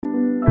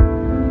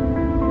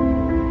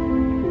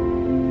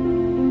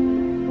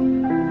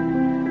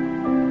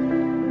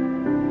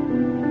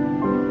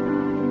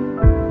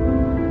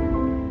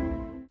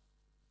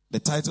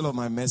title of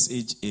my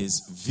message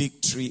is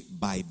Victory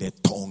by the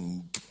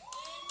Tongue.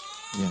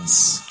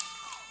 Yes.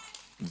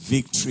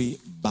 Victory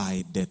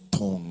by the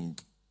tongue.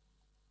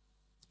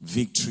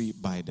 Victory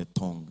by the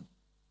tongue.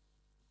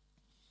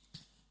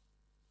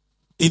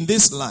 In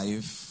this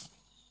life,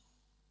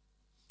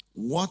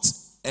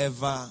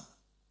 whatever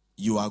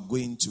you are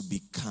going to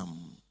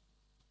become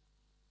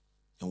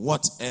and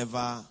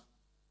whatever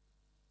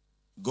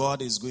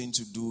God is going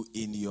to do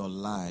in your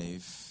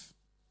life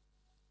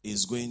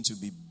is going to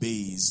be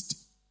based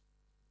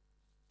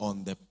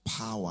on the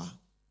power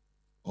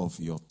of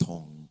your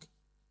tongue.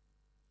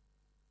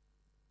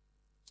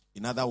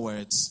 In other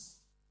words,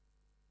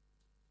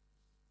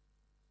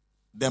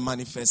 the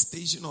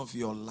manifestation of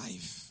your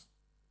life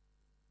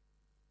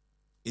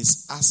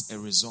is as a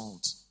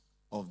result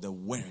of the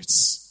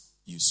words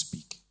you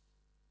speak.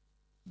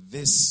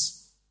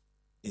 This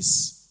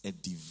is a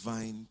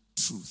divine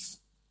truth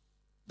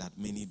that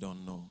many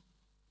don't know.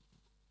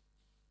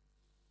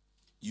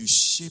 You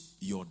shape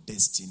your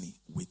destiny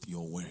with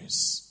your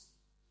words.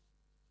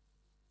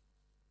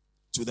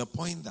 To the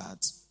point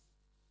that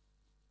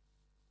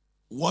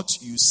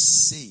what you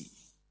say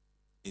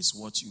is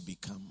what you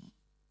become.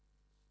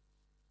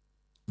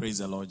 Praise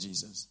the Lord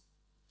Jesus.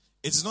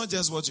 It's not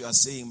just what you are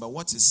saying, but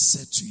what is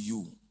said to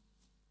you.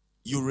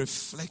 You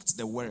reflect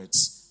the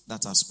words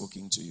that are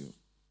spoken to you.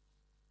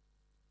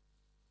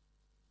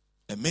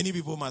 And many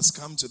people must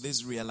come to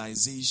this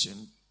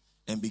realization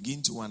and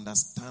begin to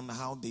understand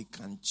how they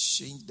can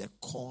change the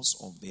course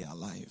of their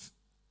life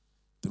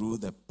through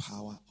the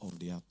power of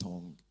their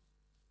tongue.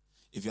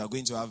 If you are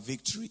going to have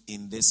victory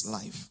in this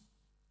life,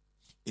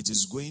 it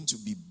is going to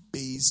be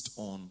based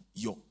on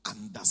your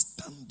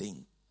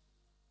understanding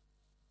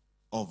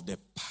of the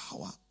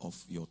power of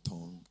your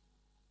tongue.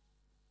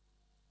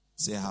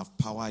 Say, I have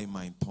power in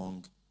my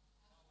tongue.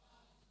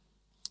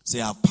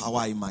 Say, I have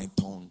power in my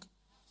tongue.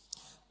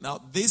 Now,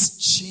 this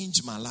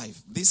changed my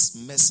life. This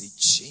message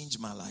changed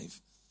my life.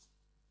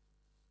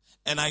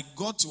 And I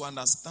got to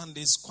understand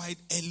this quite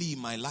early in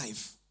my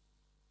life.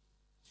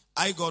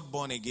 I got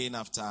born again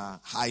after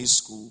high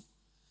school,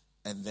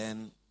 and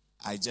then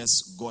I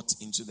just got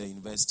into the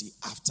university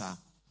after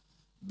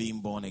being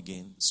born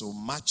again. So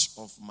much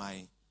of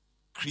my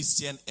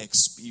Christian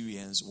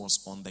experience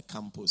was on the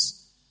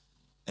campus.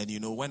 And you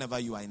know, whenever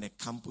you are in a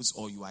campus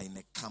or you are in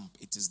a camp,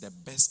 it is the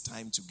best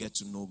time to get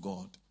to know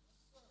God.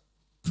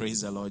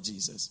 Praise the Lord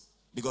Jesus.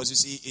 Because you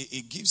see,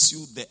 it gives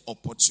you the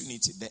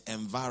opportunity, the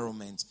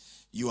environment.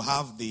 You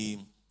have the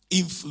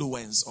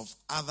influence of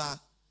other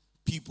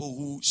people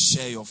who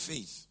share your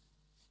faith.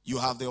 You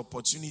have the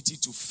opportunity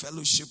to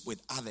fellowship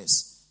with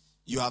others.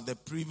 You have the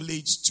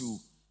privilege to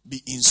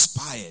be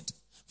inspired.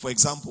 For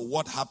example,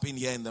 what happened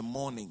here in the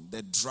morning,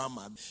 the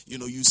drama,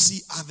 you see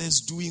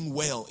others doing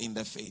well in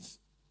the faith.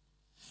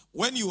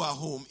 When you are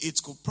home,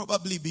 it could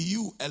probably be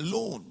you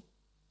alone.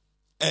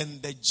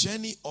 And the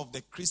journey of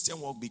the Christian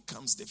walk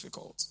becomes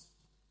difficult.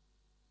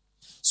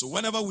 So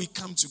whenever we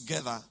come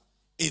together,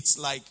 it's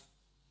like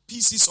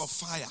pieces of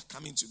fire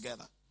coming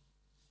together.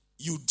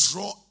 You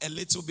draw a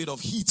little bit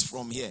of heat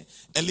from here,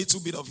 a little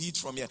bit of heat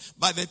from here.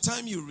 By the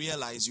time you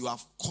realize, you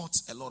have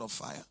caught a lot of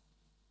fire.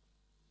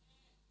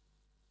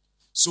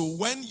 So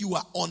when you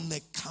are on a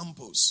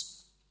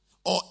campus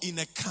or in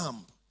a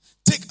camp,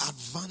 take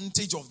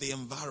advantage of the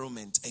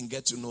environment and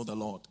get to know the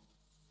Lord.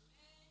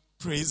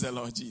 Praise the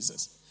Lord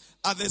Jesus.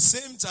 At the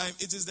same time,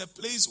 it is the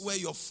place where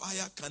your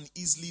fire can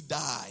easily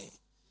die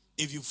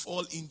if you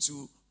fall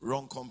into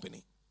wrong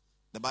company.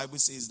 The Bible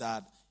says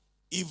that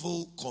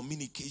evil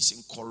communication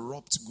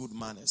corrupts good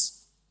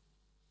manners.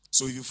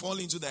 So if you fall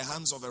into the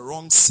hands of a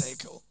wrong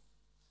circle,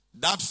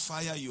 that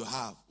fire you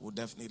have will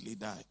definitely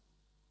die.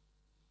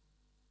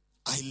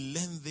 I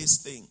learned this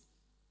thing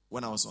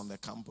when I was on the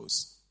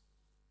campus,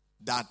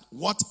 that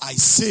what I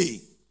say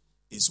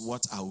is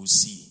what I will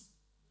see.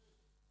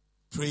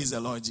 Praise the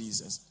Lord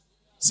Jesus.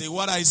 Say,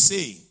 what I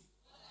say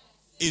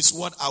is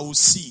what I will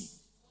see.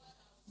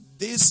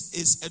 This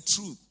is a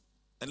truth.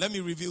 And let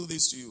me reveal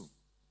this to you.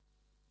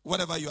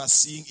 Whatever you are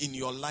seeing in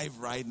your life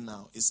right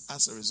now is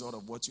as a result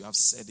of what you have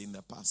said in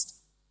the past.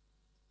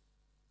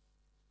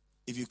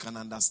 If you can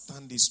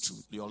understand this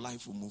truth, your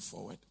life will move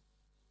forward.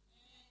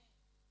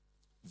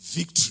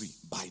 Victory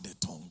by the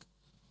tongue.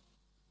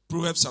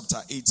 Proverbs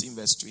chapter 18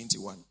 verse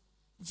 21.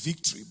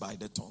 Victory by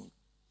the tongue.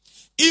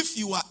 If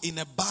you are in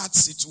a bad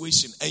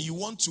situation and you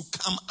want to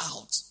come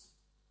out,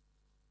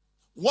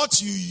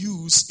 what you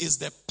use is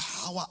the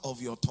power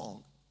of your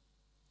tongue.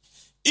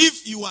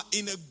 If you are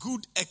in a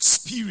good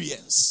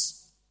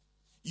experience,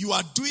 you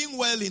are doing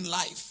well in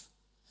life,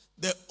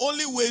 the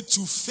only way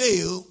to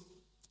fail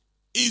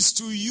is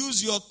to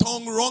use your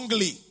tongue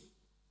wrongly.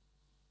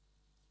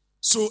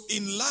 So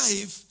in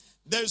life,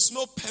 there's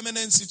no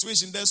permanent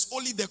situation. There's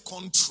only the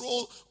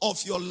control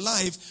of your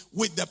life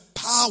with the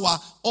power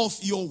of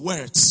your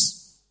words.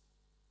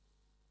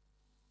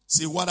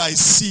 See, what I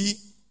see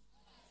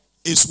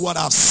is what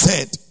I've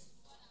said.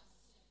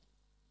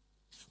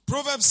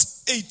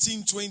 Proverbs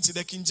 18:20,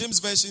 the King James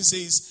Version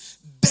says,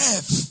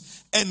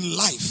 death and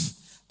life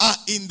are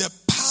in the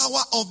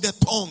power of the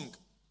tongue,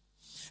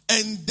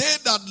 and they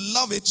that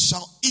love it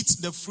shall eat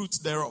the fruit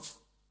thereof.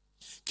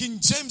 King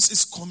James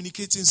is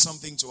communicating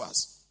something to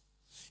us.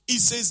 He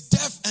says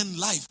death and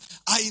life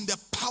are in the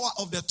power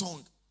of the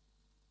tongue.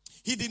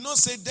 He did not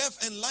say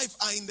death and life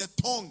are in the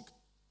tongue.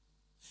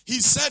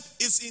 He said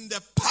it's in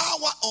the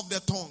power of the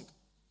tongue.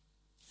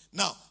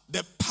 Now,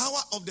 the power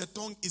of the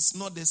tongue is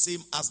not the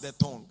same as the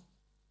tongue.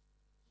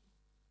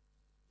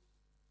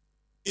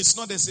 It's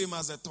not the same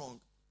as the tongue.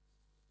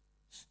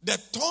 The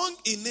tongue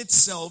in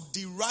itself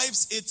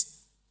derives its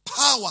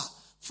power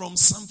from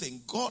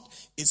something. God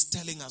is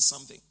telling us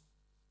something.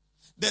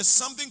 There's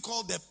something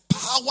called the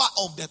power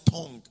of the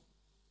tongue.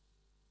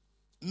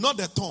 Not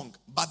the tongue,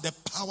 but the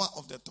power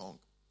of the tongue.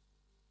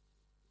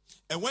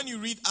 And when you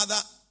read other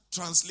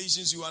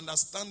translations, you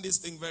understand this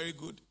thing very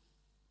good.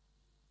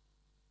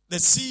 The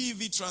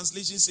CEV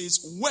translation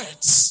says,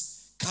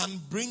 words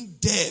can bring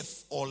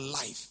death or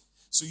life.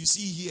 So you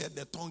see here,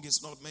 the tongue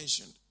is not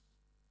mentioned.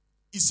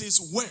 It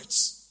says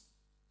words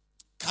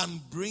can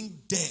bring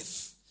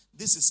death.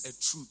 This is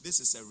a truth.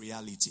 This is a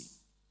reality.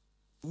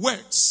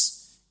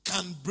 Words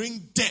can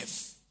bring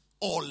death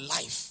or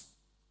life.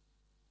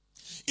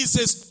 It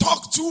says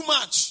talk too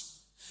much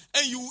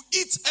and you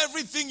eat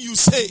everything you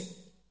say.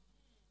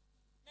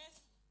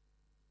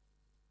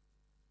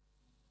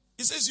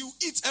 It says you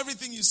eat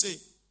everything you say.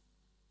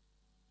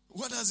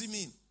 What does it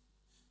mean?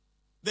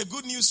 The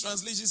Good News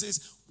Translation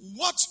says,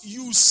 what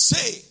you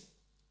say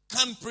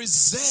can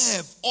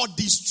preserve or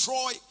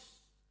destroy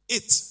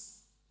it.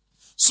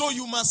 So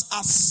you must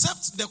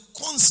accept the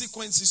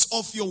consequences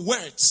of your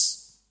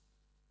words.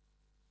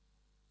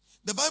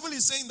 The Bible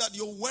is saying that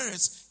your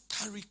words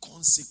carry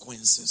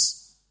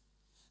consequences.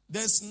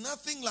 There's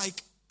nothing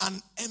like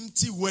an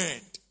empty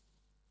word.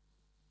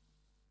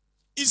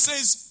 It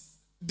says,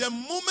 the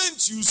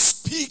moment you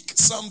speak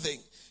something,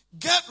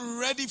 get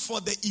ready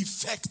for the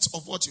effect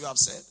of what you have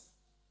said.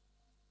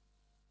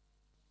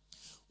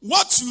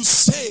 What you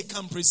say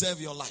can preserve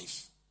your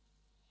life.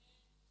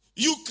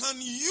 You can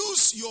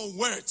use your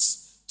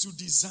words to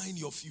design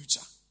your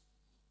future.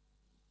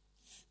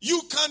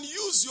 You can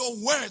use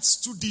your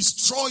words to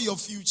destroy your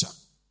future.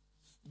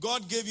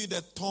 God gave you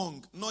the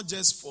tongue, not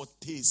just for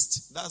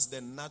taste. That's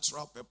the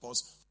natural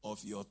purpose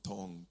of your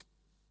tongue.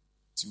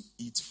 To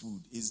eat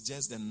food is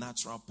just the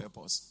natural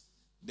purpose.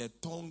 The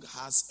tongue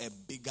has a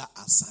bigger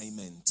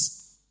assignment.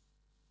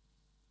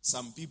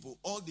 Some people,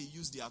 all they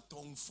use their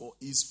tongue for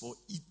is for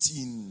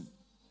eating.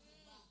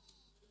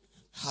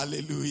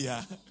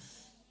 Hallelujah.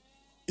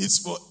 It's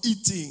for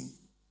eating.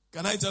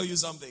 Can I tell you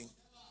something?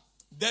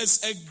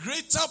 There's a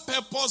greater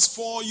purpose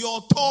for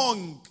your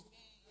tongue.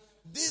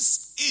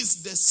 This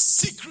is the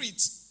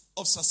secret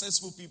of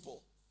successful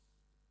people.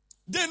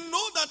 They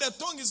know that the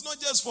tongue is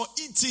not just for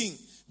eating.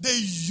 They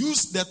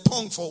use the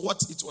tongue for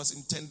what it was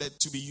intended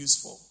to be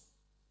used for.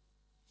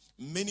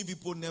 Many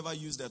people never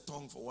use their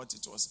tongue for what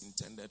it was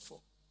intended for.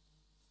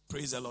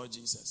 Praise the Lord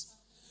Jesus.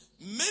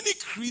 Many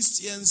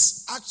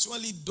Christians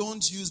actually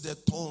don't use their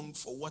tongue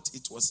for what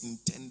it was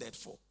intended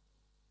for.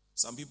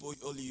 Some people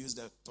only use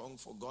their tongue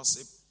for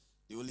gossip.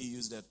 They only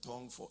use their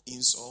tongue for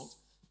insult.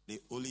 They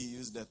only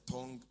use their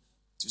tongue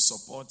to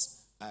support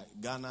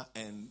Ghana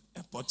and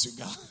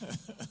Portugal.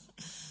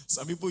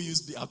 Some people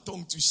use their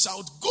tongue to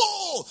shout,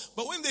 "Goal!"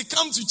 But when they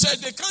come to church,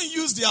 they can't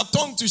use their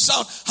tongue to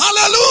shout,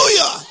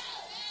 "Hallelujah!"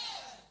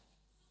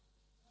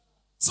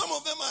 Some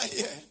of them are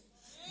here,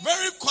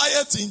 very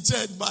quiet in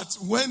church, but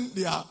when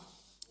their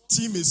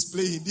team is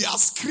playing, they are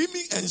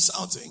screaming and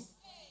shouting.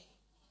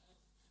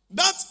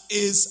 That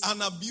is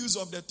an abuse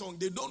of the tongue.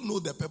 They don't know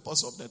the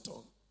purpose of the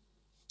tongue.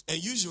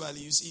 And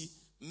usually, you see,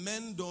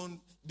 men don't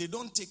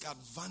take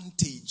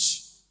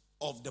advantage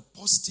of the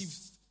positive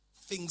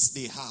things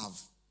they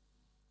have.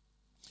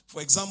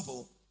 For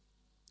example,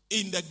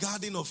 in the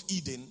Garden of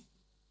Eden,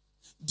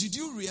 did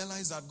you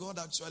realize that God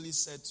actually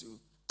said to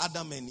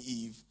Adam and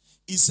Eve,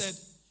 he said,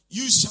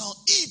 you shall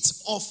eat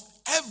of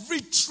every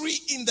tree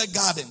in the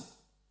garden,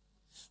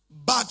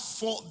 but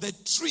for the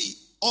tree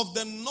of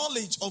the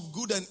knowledge of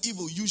good and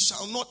evil, you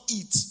shall not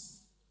eat.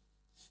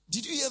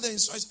 Did you hear the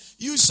instruction?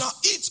 You shall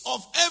eat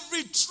of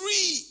every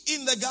tree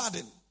in the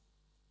garden,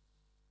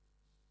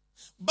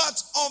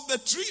 but of the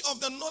tree of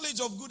the knowledge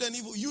of good and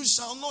evil, you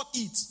shall not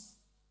eat.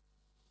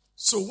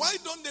 So why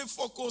don't they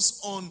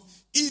focus on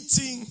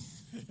eating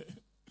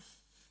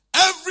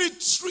every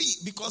tree?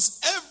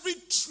 Because every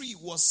tree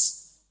was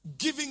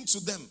given to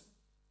them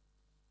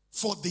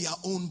for their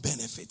own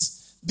benefit.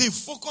 They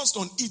focused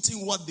on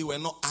eating what they were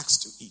not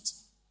asked to eat.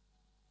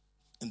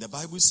 And the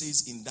Bible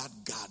says in that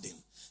garden,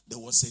 there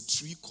was a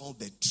tree called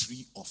the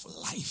tree of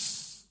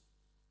life.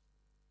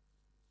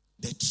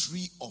 The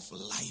tree of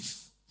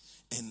life.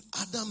 And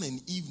Adam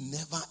and Eve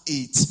never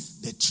ate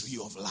the tree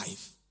of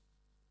life.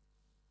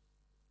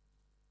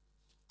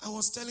 I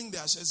was telling the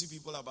Ashesi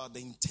people about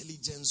the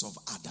intelligence of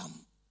Adam.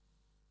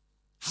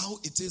 How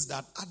it is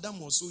that Adam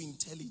was so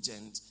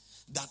intelligent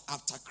that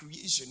after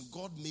creation,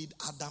 God made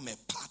Adam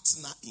a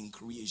partner in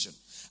creation.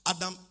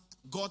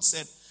 God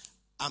said,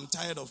 I'm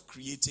tired of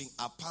creating.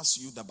 I'll pass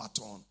you the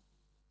baton.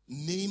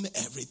 Name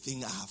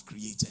everything I have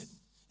created.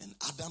 And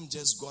Adam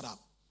just got up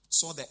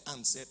saw the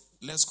ant, said,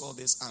 let's call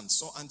this ant.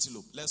 Saw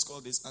antelope, let's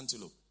call this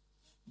antelope.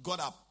 Got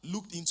up,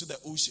 looked into the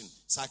ocean,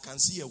 so I can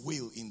see a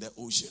whale in the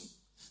ocean.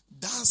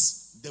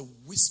 That's the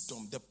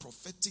wisdom, the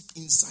prophetic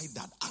insight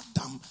that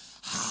Adam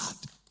had.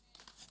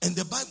 And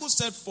the Bible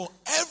said for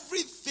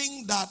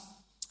everything that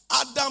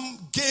Adam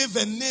gave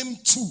a name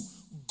to,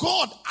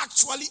 God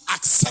actually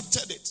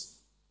accepted it.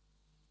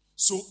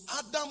 So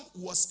Adam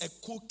was a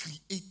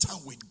co-creator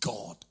with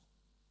God.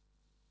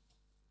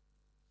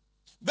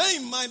 Bear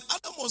in mind,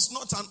 Adam was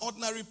not an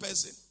ordinary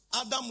person.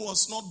 Adam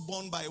was not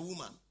born by a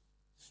woman.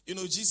 You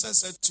know, Jesus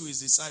said to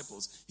his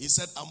disciples, he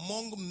said,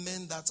 among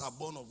men that are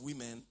born of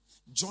women,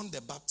 John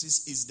the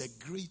Baptist is the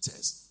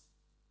greatest.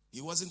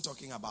 He wasn't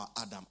talking about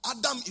Adam.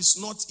 Adam is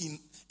not in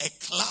a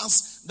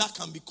class that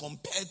can be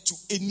compared to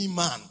any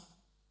man.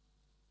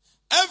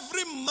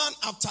 Every man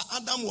after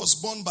Adam was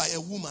born by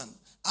a woman.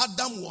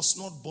 Adam was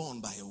not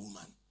born by a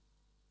woman.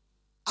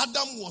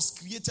 Adam was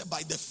created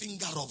by the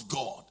finger of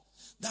God.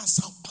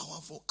 That's how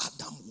powerful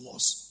Adam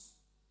was.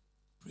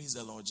 Praise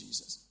the Lord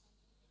Jesus.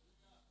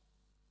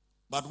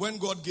 But when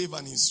God gave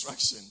an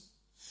instruction,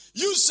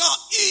 you shall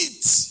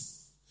eat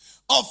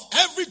of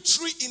every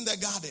tree in the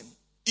garden,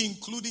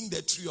 including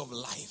the tree of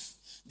life.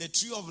 The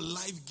tree of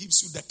life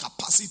gives you the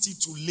capacity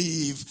to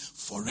live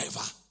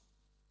forever.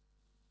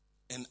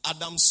 And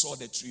Adam saw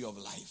the tree of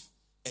life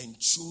and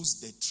chose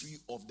the tree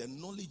of the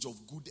knowledge of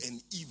good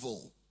and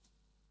evil.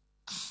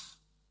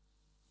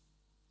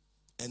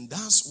 And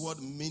that's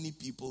what many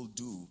people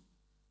do.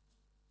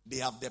 They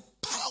have the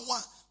power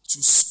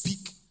to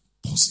speak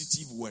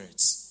positive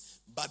words,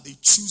 but they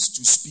choose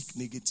to speak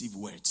negative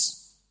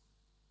words.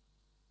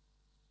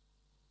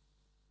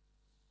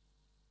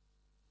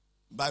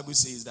 Bible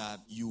says that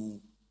you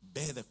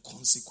bear the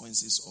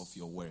consequences of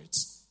your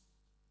words.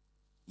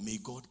 May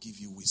God give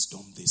you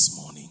wisdom this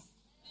morning.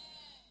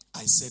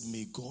 I said,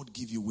 may God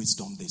give you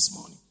wisdom this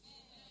morning.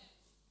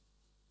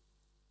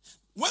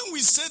 When we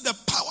say the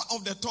power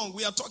of the tongue,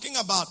 we are talking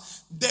about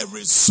the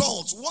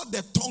results, what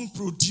the tongue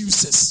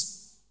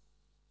produces.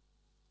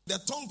 The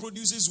tongue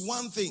produces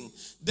one thing.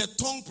 The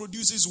tongue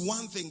produces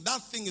one thing.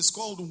 That thing is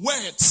called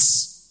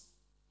words.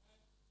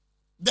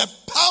 The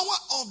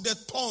power of the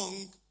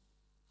tongue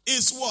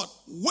is what?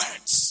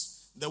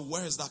 Words. The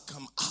words that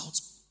come out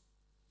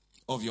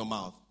of your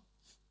mouth.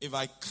 If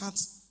I cut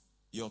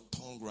your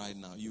tongue right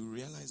now, you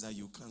realize that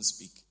you can't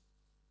speak.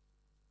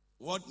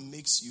 What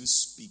makes you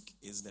speak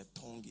is the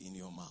tongue in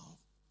your mouth.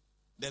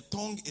 The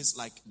tongue is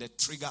like the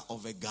trigger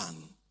of a gun.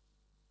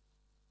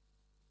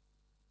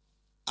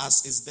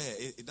 As it's there,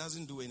 it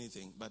doesn't do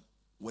anything. But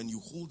when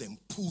you hold and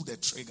pull the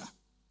trigger,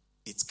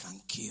 it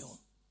can kill.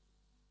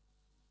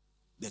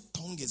 The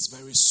tongue is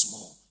very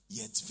small,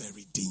 yet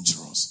very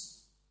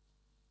dangerous.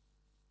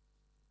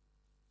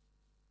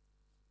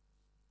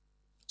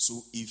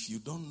 So if you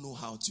don't know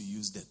how to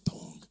use the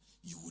tongue,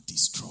 you will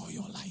destroy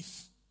your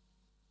life.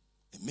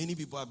 And many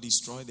people have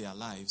destroyed their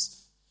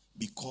lives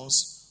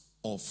because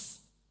of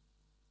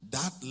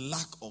that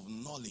lack of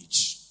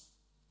knowledge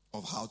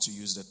of how to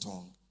use the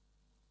tongue.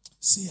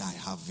 Say, I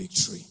have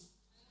victory.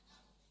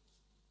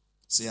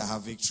 Say, I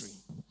have victory.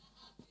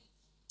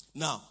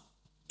 Now,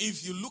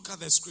 if you look at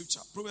the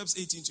scripture, Proverbs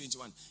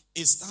 18:21,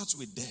 it starts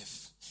with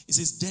death. It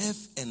says,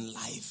 death and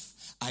life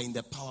are in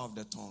the power of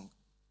the tongue.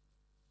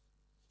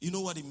 You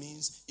know what it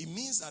means? It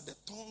means that the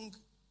tongue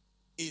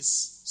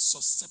is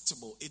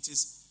susceptible. It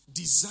is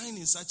designed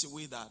in such a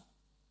way that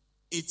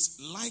it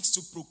likes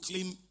to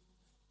proclaim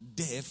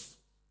death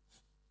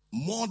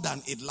more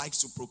than it likes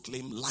to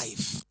proclaim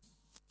life.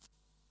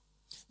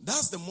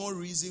 That's the more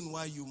reason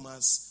why you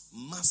must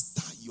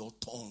master your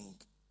tongue.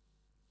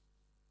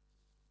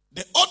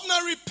 The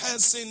ordinary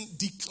person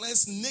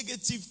declares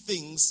negative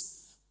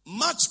things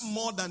much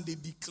more than they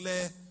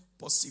declare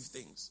positive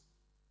things.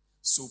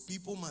 So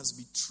people must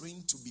be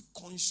trained to be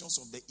conscious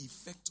of the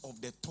effect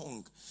of the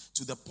tongue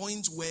to the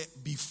point where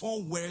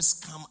before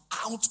words come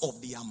out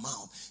of their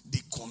mouth, they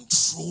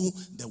control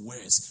the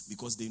words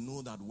because they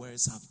know that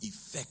words have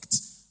effect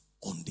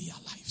on their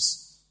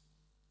lives.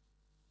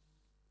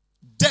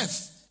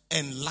 Death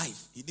and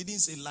life. He didn't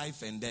say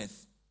life and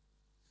death.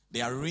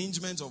 The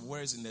arrangement of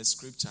words in the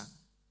scripture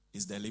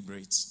is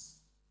deliberate.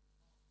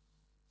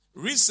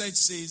 Research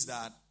says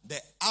that the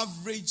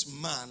average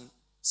man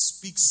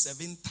speaks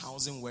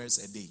 7,000 words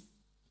a day.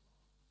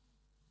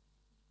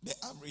 The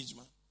average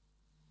man.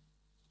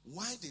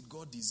 Why did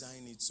God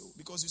design it so?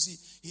 Because you see,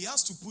 he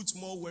has to put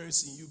more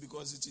words in you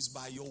because it is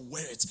by your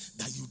words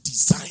that you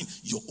design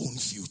your own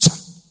future.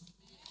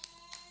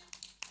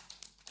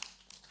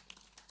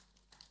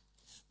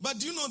 But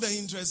do you know the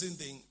interesting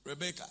thing,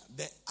 Rebecca?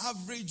 The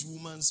average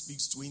woman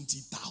speaks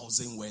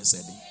 20,000 words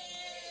a day.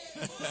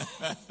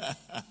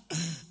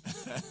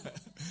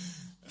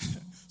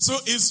 So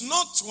it's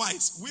not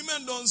twice.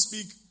 Women don't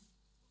speak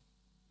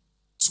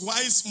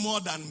twice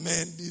more than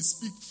men. They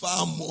speak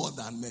far more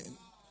than men.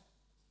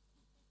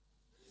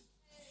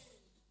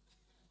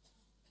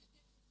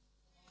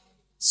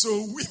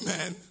 So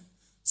women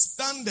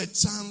stand the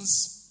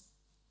chance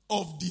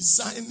of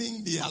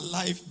designing their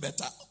life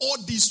better or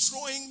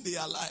destroying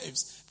their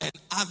lives and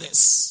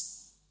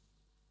others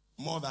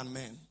more than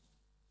men.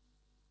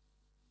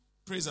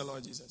 Praise the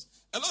Lord Jesus.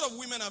 A lot of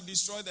women have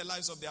destroyed the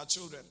lives of their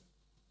children.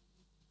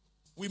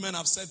 Women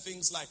have said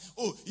things like,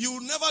 oh, you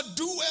will never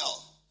do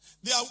well.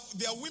 There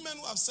are women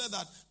who have said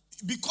that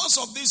because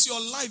of this, your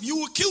life, you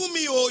will kill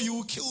me or you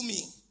will kill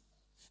me.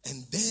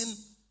 And then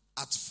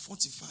at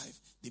 45,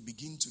 they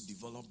begin to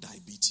develop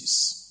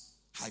diabetes,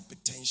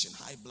 hypertension,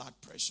 high blood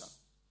pressure.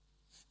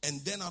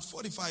 And then at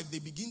 45, they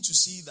begin to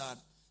see that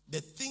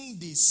the thing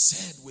they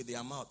said with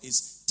their mouth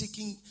is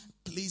taking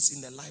place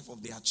in the life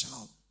of their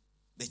child.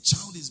 The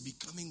child is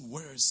becoming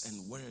worse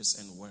and worse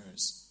and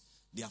worse.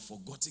 They are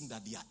forgetting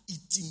that they are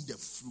eating the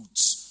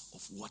fruits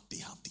of what they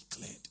have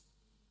declared.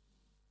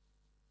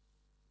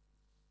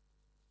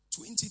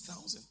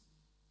 20,000.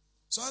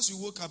 So as you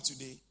woke up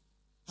today,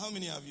 how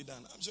many have you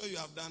done? I'm sure you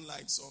have done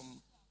like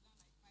some.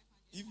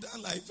 You've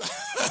done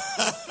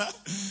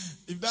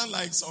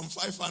like some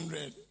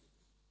 500.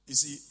 You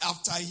see,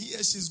 after here,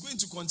 she's going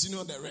to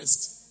continue the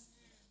rest.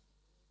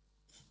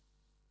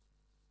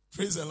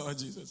 Praise the Lord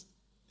Jesus.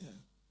 Yeah.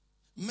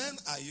 Men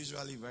are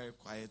usually very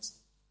quiet.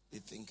 They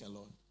think a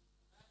lot.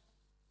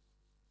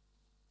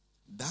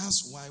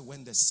 That's why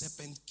when the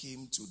serpent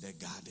came to the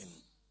garden,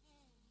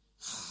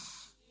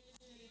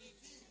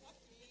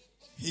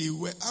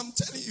 I'm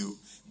telling you,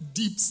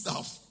 deep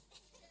stuff.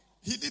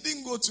 He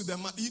didn't go to the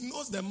man. He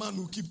knows the man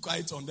who keep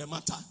quiet on the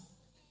matter.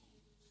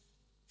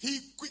 He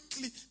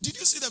quickly, did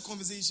you see the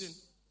conversation?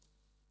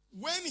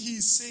 When he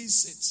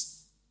says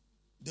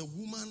it, the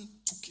woman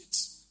took it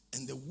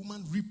and the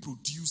woman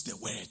reproduced the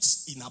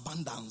words in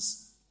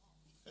abundance.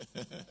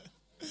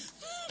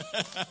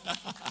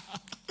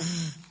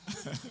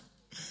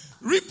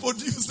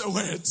 Reproduce the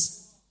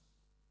words.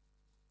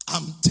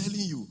 I'm telling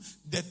you,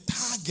 the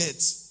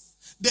target,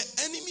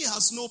 the enemy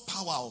has no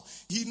power.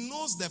 He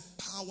knows the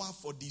power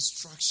for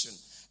destruction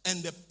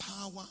and the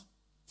power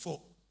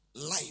for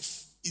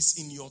life is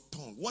in your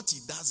tongue. What he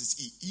does is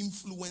he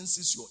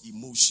influences your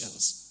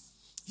emotions.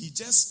 He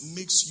just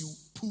makes you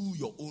pull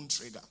your own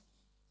trigger.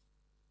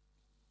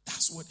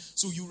 That's what.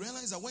 So you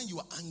realize that when you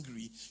are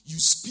angry, you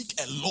speak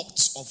a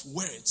lot of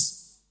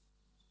words.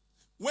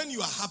 When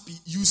you are happy,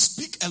 you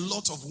speak a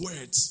lot of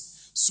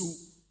words. So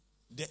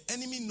the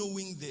enemy,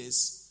 knowing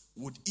this,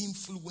 would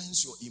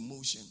influence your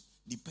emotion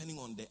depending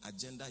on the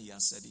agenda he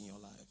has set in your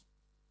life.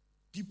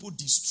 People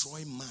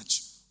destroy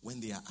much when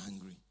they are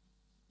angry.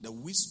 The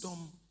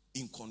wisdom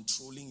in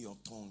controlling your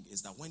tongue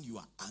is that when you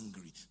are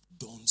angry,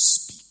 don't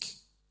speak.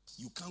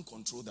 You can't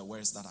control the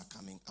words that are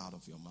coming out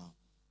of your mouth.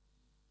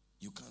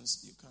 You can't.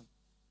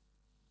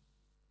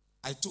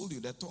 I told you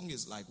the tongue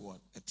is like what?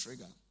 A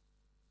trigger.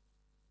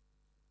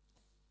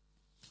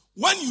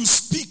 When you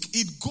speak,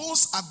 it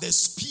goes at the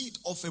speed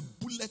of a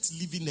bullet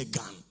leaving a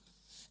gun.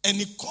 And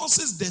it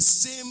causes the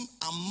same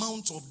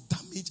amount of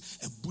damage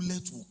a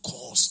bullet will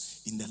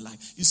cause in the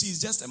life. You see, it's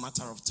just a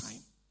matter of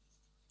time.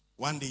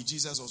 One day,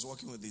 Jesus was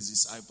walking with his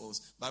disciples.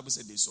 The Bible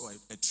said they saw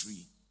a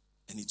tree,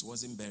 and it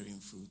wasn't bearing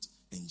fruit.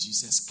 And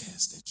Jesus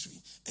cursed the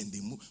tree, and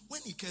they moved.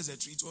 When he cursed the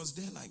tree, it was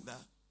there like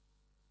that.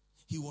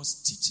 He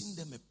was teaching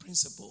them a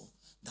principle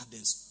that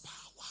there's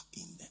power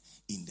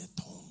in the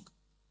tongue.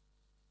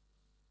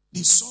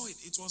 They saw it.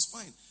 It was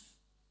fine.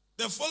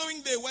 The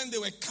following day, when they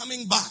were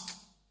coming back,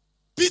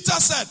 Peter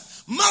said,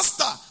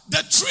 Master,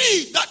 the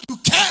tree that you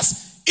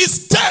cursed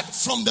is dead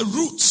from the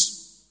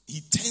roots.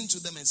 He turned to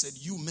them and said,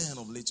 you men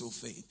of little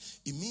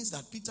faith. It means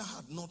that Peter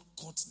had not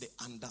got the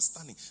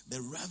understanding,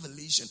 the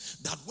revelation,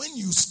 that when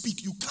you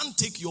speak, you can't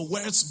take your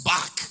words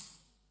back.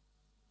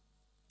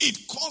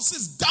 It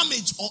causes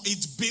damage or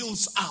it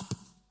builds up.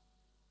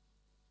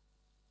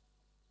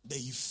 The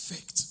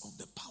effect of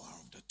the power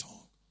of the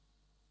tongue.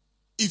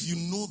 If you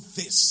know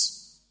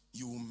this,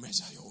 you will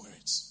measure your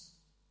words.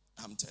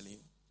 I'm telling you.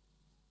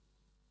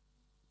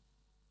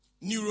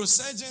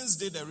 Neurosurgeons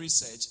did a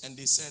research and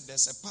they said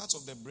there's a part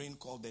of the brain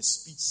called the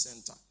speech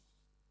center.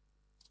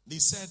 They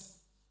said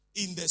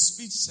in the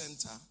speech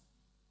center,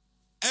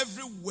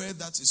 every word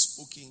that is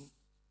spoken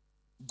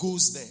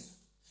goes there.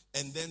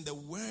 And then the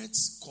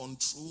words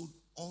control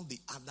all the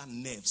other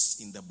nerves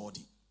in the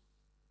body.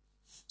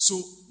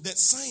 So the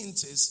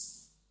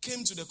scientists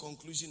came to the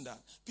conclusion that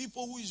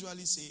people who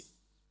usually say,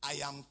 I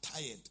am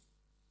tired,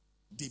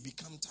 they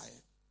become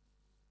tired.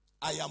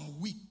 I am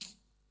weak.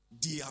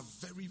 They are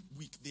very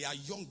weak. They are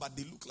young, but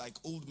they look like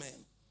old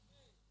men.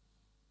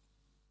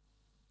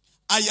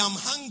 I am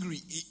hungry.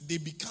 They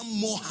become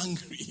more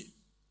hungry.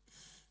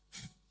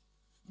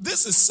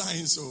 This is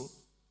science, oh.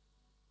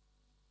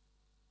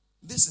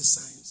 This is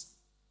science.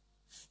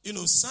 You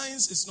know,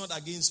 science is not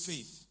against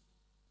faith.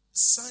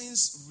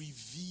 Science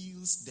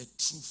reveals the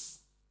truth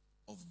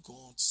of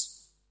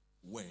God's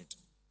word.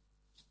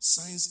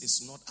 Science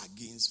is not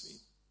against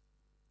faith.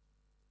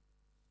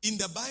 In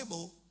the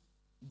Bible,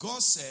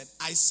 God said,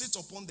 I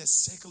sit upon the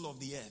circle of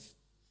the earth.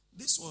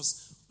 This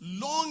was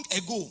long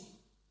ago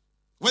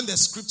when the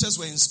scriptures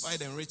were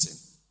inspired and written.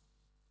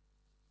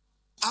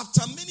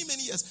 After many,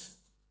 many years,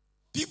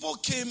 people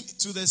came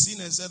to the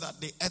scene and said that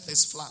the earth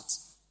is flat.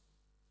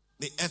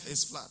 The earth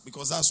is flat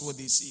because that's what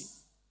they see.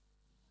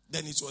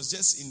 Then it was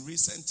just in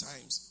recent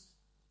times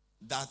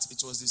that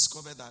it was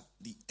discovered that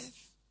the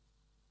earth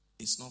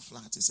is not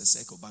flat, it's a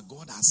circle. But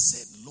God has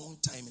said long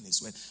time in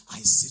his word, I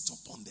sit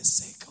upon the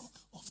circle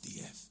of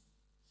the earth.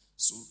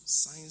 So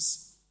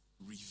science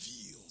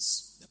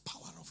reveals the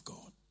power of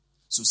God.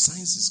 So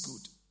science is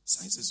good.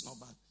 Science is not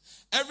bad.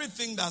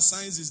 Everything that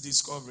science is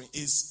discovering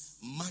is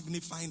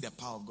magnifying the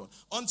power of God.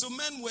 Until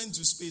men went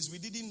to space, we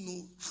didn't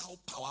know how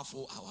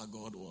powerful our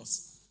God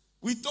was.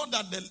 We thought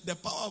that the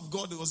power of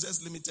God was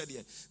just limited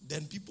here.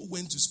 Then people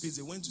went to space.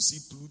 They went to see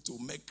Pluto,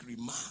 Mercury,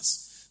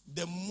 Mars.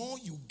 The more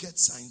you get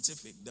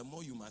scientific, the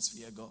more you must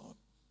fear God.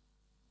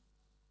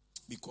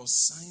 Because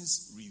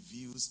science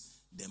reveals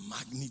the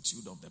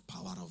magnitude of the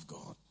power of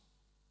God.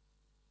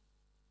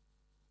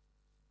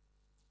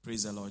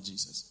 Praise the Lord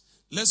Jesus.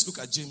 Let's look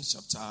at James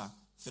chapter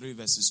 3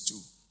 verses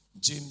 2.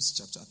 James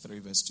chapter 3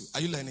 verse 2.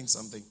 Are you learning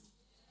something?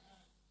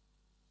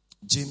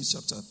 James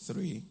chapter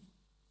 3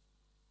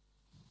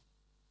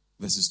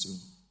 verses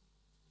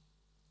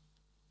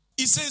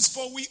 2. It says,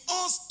 for we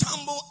all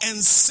stumble and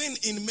sin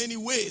in many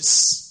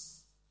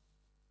ways.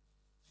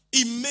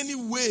 In many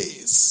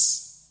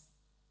ways.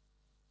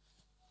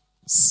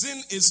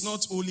 Sin is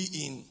not only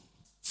in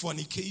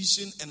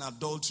fornication and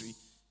adultery.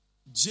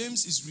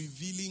 James is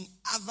revealing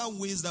other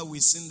ways that we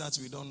sin that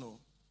we don't know.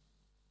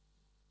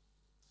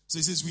 So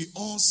he says, we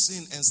all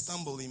sin and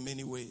stumble in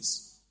many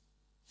ways.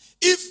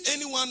 If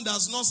anyone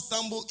does not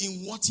stumble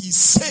in what he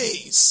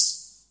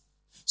says,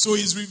 so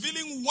he's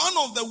revealing one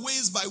of the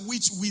ways by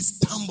which we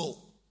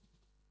stumble,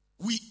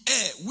 we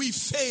err, we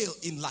fail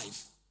in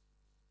life.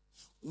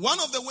 One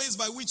of the ways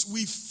by which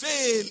we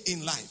fail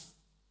in life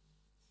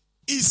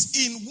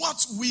is in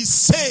what we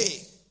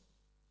say.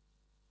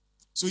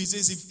 So he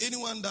says, if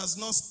anyone does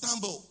not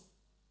stumble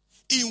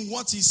in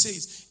what he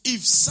says,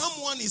 if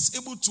someone is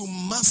able to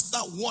master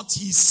what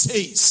he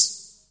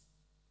says,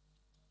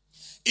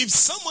 if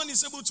someone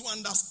is able to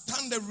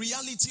understand the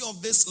reality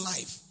of this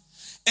life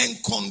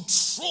and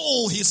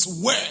control his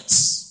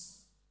words,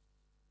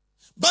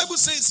 Bible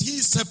says he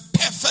is a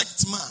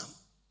perfect man,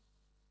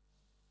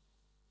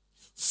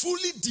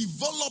 fully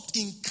developed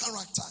in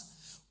character,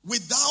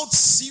 without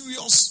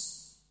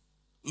serious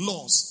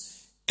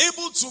loss,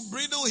 able to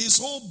bridle his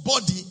whole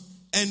body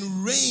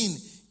and reign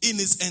in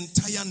his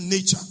entire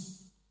nature,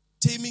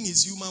 taming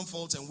his human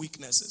faults and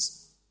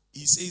weaknesses.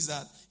 He says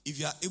that if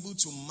you are able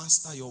to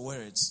master your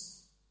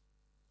words,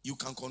 you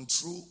can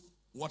control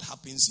what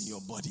happens in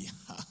your body.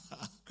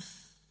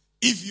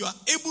 If you are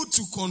able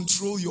to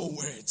control your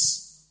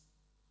words,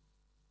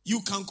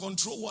 you can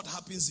control what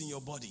happens in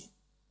your body.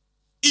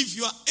 If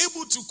you are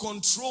able to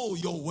control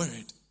your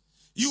word,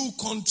 you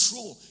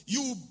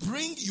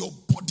bring your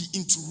body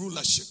into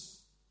rulership.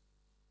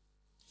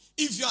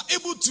 If you are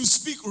able to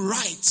speak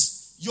right,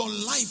 your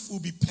life will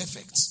be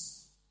perfect.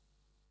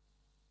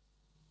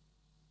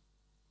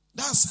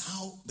 That's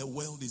how the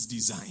world is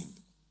designed.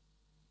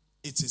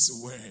 It is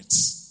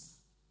words.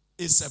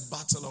 It's a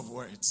battle of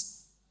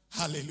words.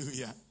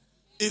 Hallelujah.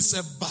 It's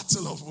a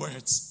battle of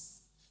words.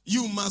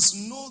 You must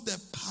know the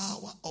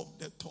power of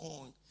the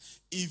tongue.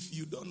 If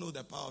you don't know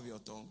the power of your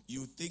tongue,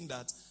 you think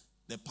that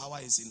the power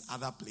is in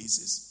other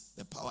places.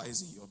 The power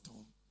is in your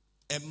tongue.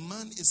 A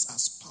man is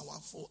as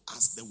powerful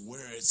as the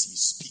words he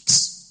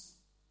speaks.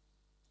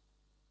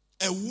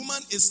 A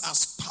woman is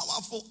as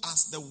powerful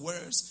as the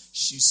words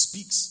she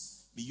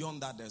speaks.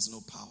 Beyond that, there's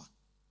no power.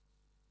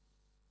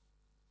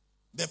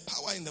 The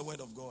power in the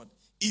word of God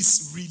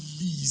is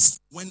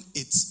released when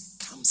it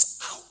comes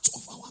out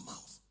of our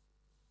mouth.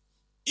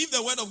 If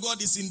the word of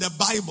God is in the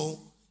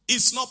Bible,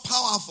 it's not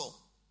powerful.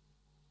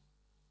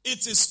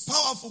 It is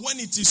powerful when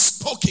it is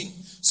spoken.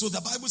 So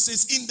the Bible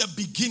says, in the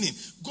beginning,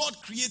 God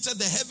created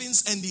the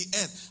heavens and the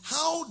earth.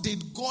 How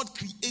did God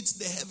create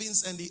the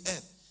heavens and the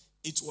earth?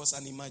 It was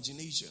an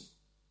imagination.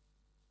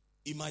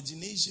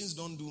 Imaginations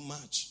don't do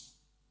much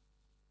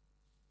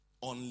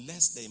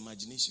unless the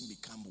imagination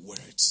become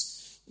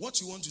words.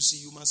 What you want to see,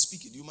 you must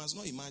speak it. You must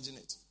not imagine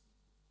it.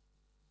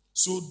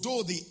 So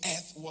though the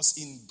earth was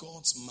in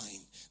God's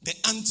mind, the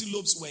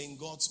antelopes were in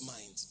God's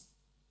mind.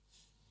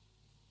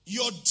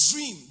 Your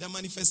dream, the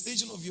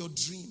manifestation of your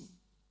dream,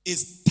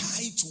 is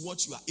tied to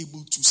what you are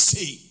able to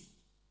say.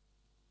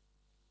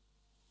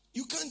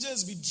 You can't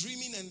just be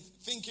dreaming and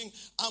thinking,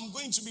 I'm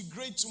going to be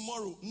great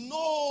tomorrow.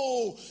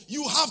 No,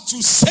 you have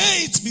to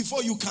say it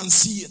before you can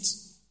see it.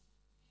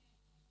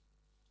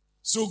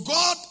 So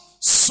God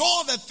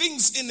saw the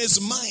things in his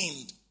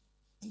mind.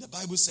 And the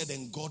Bible said,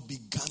 and God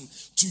began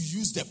to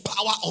use the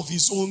power of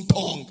his own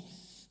tongue.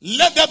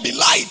 Let there be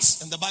light.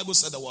 And the Bible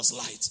said there was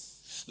light.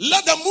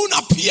 Let the moon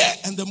appear,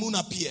 and the moon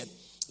appeared.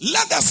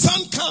 Let the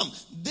sun come.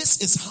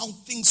 This is how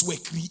things were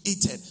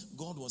created.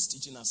 God was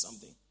teaching us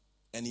something.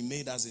 And he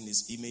made us in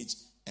his image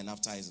and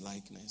after his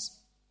likeness.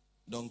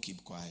 Don't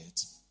keep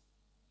quiet.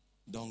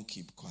 Don't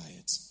keep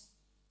quiet.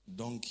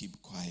 Don't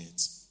keep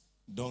quiet.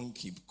 Don't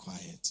keep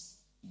quiet.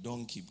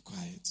 Don't keep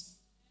quiet.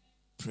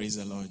 Praise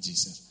the Lord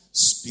Jesus.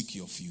 Speak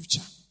your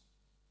future.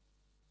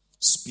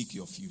 Speak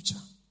your future.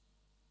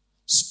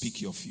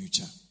 Speak your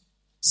future.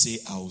 Say,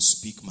 I will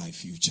speak my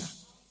future.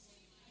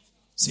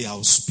 Say,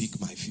 I'll speak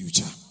my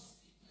future.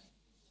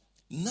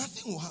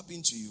 Nothing will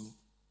happen to you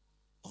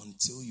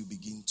until you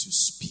begin to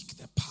speak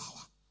the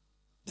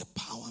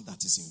power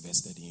that is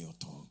invested in your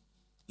tongue.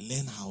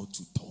 Learn how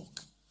to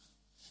talk.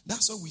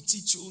 That's why we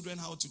teach children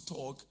how to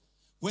talk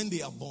when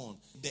they are born.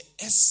 The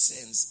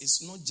essence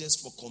is not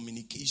just for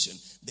communication.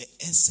 The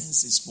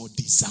essence is for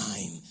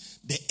design.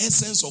 The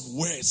essence of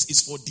words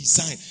is for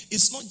design.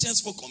 It's not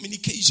just for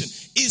communication.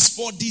 It's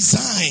for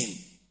design.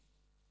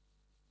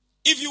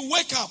 If you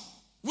wake up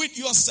with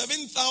your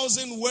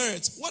 7,000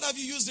 words, what have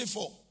you used it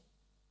for?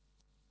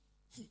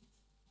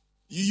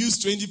 You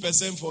use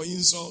 20% for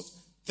insult,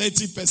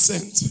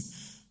 30%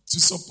 to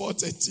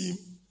support a team.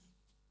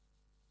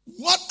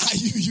 What are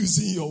you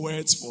using your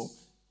words for?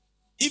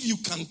 If you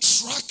can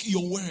track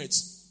your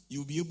words,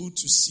 you'll be able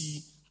to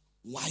see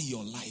why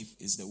your life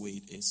is the way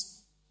it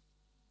is.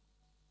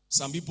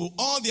 Some people,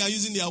 all they are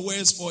using their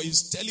words for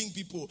is telling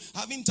people,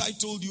 haven't I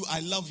told you I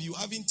love you?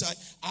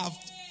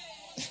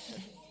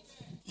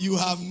 You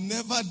have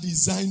never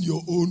designed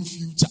your own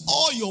future.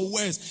 All your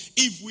words,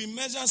 if we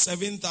measure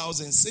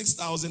 7,000,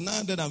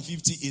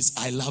 6,950 is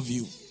I love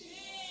you.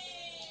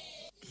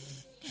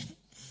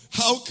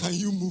 How can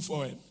you move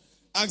forward?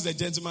 Ask the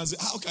gentleman, say,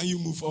 how can you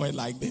move forward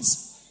like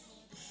this?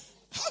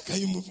 How can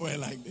you move forward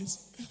like this?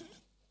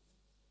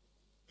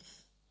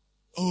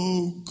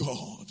 Oh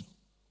God.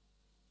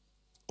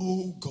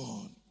 Oh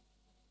God.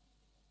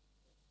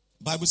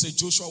 Bible says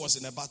Joshua was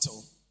in a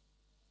battle.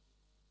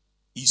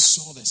 He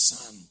saw the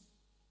sun.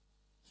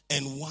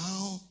 And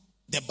while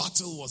the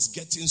battle was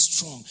getting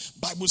strong,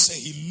 Bible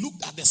says he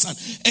looked at the sun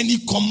and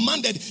he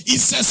commanded, he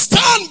said,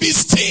 stand, be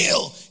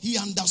still. He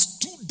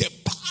understood the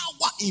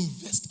power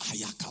invested.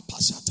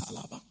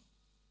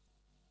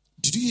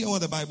 Did you hear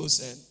what the Bible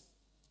said?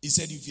 He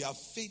said, if you have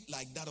faith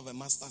like that of a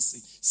mustard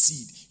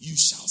seed, you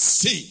shall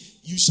say,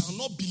 you shall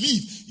not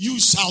believe, you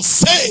shall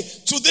say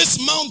to this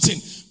mountain,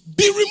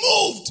 be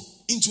removed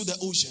into the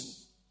ocean.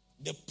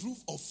 The proof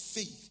of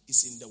faith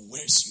is in the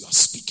words you are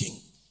speaking.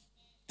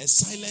 A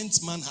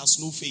silent man has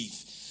no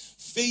faith.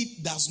 Faith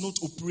does not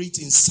operate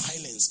in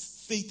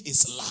silence. Faith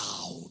is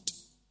loud.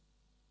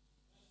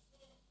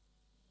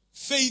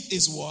 Faith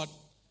is what?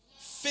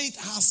 Faith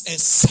has a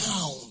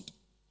sound.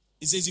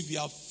 It says if you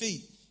have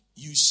faith,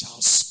 you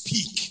shall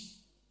speak.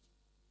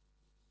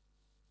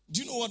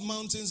 Do you know what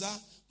mountains are?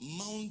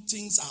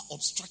 Mountains are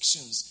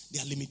obstructions. They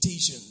are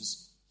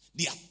limitations.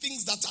 They are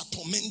things that are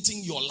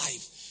tormenting your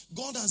life.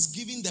 God has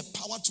given the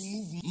power to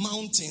move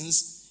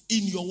mountains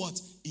in your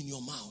what? In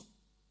your mouth.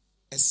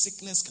 A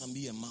sickness can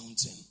be a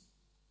mountain.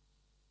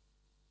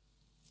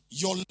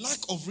 Your lack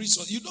of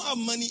resource. You don't have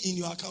money in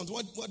your account.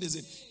 What is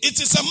it? It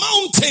is a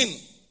mountain.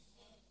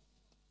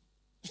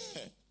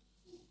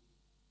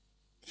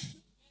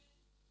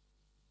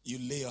 You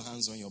lay your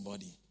hands on your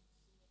body.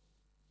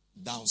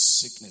 Thou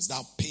sickness,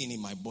 thou pain in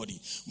my body.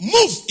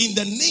 Move in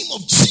the name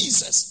of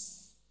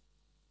Jesus.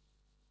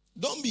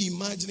 Don't be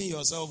imagining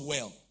yourself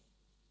well.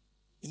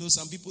 You know,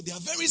 some people, they are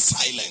very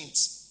silent.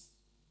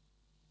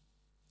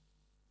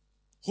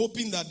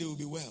 Hoping that they will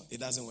be well. It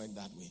doesn't work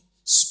that way.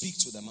 Speak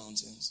to the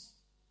mountains.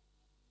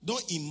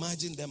 Don't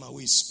imagine them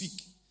away. Speak.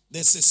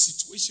 There's a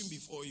situation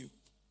before you.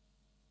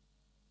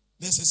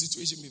 There's a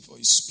situation before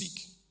you. Speak.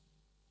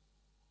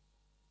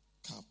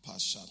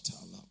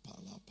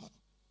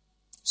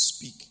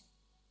 Speak.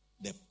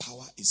 The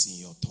power is in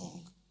your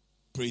tongue.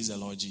 Praise the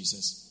Lord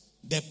Jesus.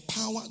 The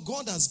power,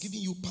 God has given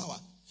you power.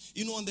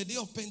 You know, on the day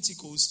of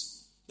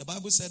Pentecost, the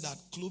Bible said that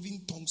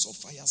cloven tongues of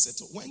fire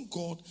settled. When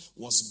God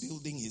was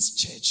building his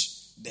church,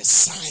 the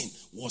sign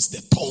was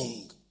the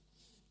tongue.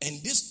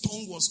 And this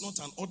tongue was not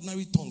an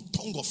ordinary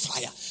tongue of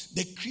fire.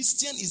 The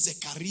Christian is a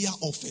carrier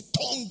of a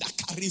tongue that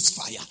carries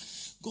fire.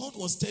 God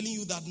was telling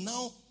you that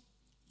now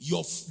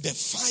the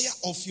fire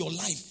of your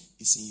life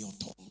is in your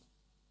tongue.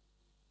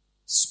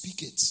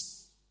 Speak it.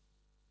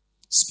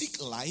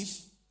 Speak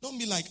life. Don't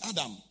be like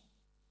Adam.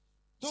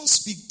 Don't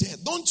speak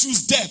death. Don't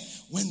choose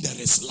death when there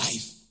is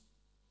life.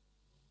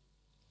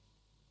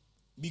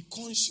 Be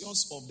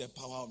conscious of the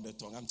power of the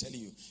tongue. I'm telling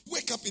you.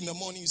 Wake up in the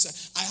morning, you say,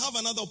 I have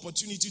another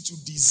opportunity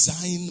to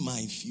design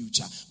my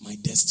future, my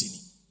destiny.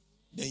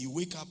 Then you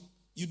wake up.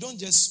 You don't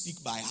just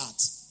speak by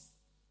heart.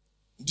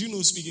 Do you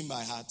know speaking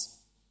by heart?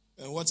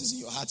 And what is in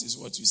your heart is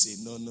what you say.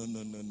 No.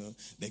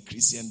 The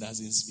Christian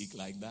doesn't speak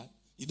like that.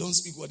 You don't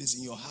speak what is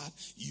in your heart.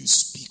 You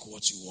speak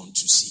what you want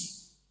to see.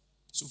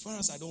 So far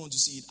as I don't want to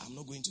see it, I'm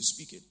not going to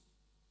speak it.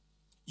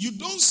 You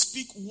don't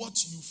speak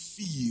what you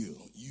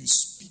feel. You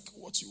speak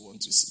what you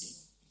want to see.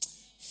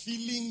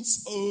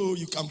 Feelings,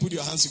 you can put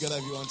your hands together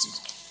if you want to.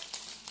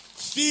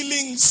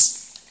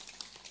 Feelings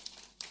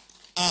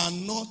are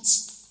not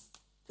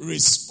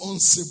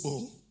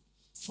responsible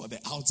for the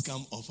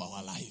outcome of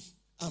our life.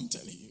 I'm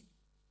telling you.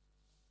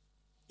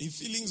 If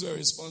feelings were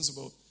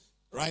responsible,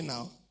 right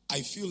now,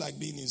 I feel like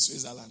being in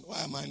Switzerland.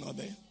 Why am I not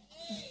there?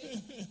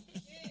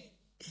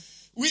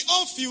 We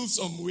all feel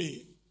some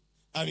way.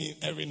 I mean,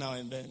 every now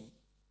and then.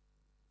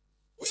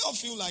 We all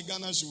feel like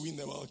Ghana should win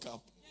the World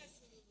Cup.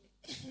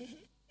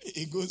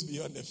 It goes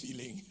beyond the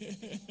feeling.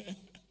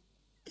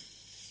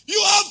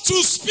 You have to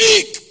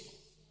speak.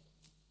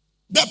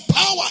 The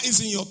power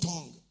is in your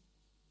tongue.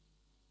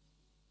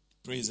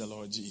 Praise the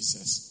Lord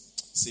Jesus.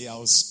 Say,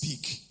 I'll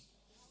speak.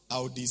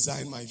 I'll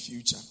design my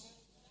future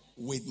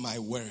with my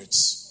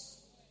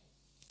words.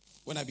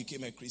 When I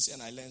became a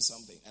Christian, I learned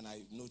something and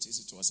I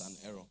noticed it was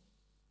an error.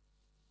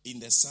 In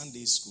the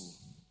Sunday school,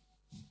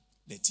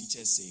 the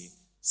teachers say,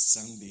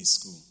 Sunday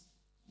school,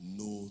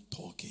 no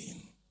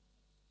talking.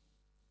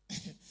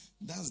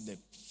 That's the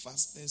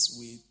fastest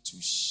way to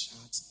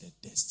shut the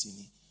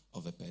destiny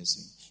of a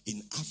person.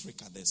 In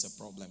Africa, there's a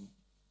problem.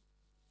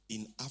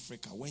 In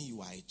Africa, when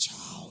you are a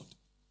child,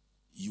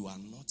 you are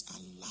not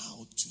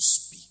allowed to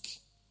speak.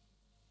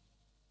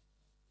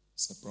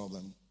 It's a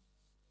problem.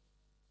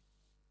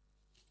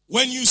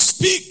 When you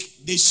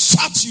speak, they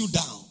shut you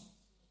down.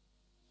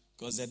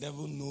 Because the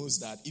devil knows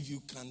that if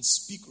you can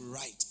speak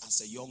right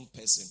as a young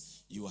person,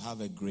 you will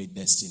have a great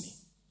destiny.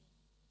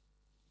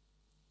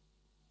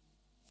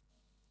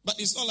 But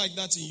it's not like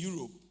that in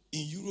Europe.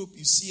 In Europe,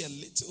 you see a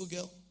little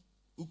girl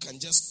who can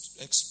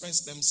just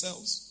express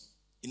themselves.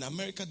 In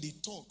America, they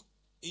talk.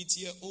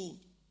 8-year-old,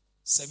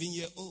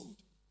 7-year-old.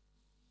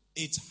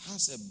 It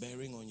has a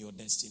bearing on your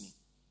destiny.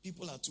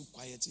 People are too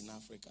quiet in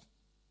Africa.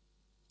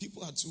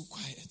 People are too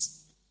quiet.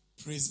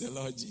 Praise the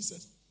Lord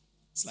Jesus.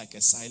 It's like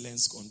a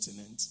silence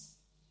continent.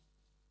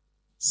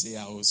 Say,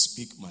 I will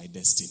speak my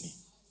destiny.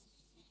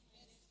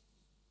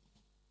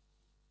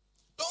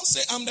 Don't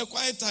say, I'm the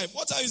quiet type.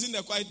 What are you using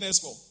the quietness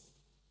for?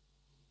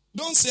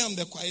 Don't say, I'm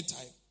the quiet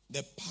type.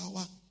 The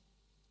power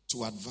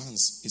to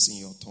advance is in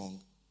your tongue.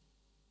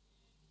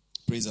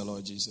 Praise the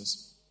Lord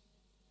Jesus.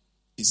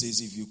 He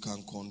says, if you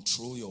can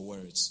control your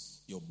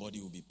words, your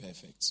body will be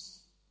perfect.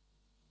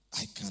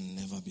 I can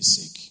never be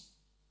sick.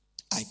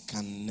 I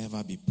can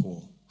never be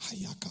poor.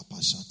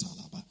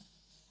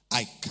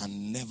 I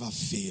can never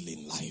fail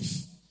in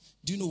life.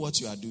 Do you know what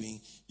you are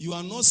doing? You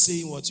are not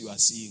saying what you are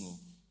seeing.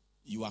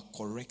 You are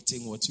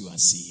correcting what you are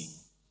seeing.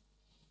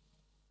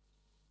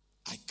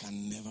 I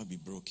can never be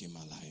broke in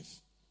my life.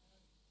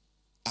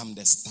 I'm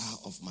the star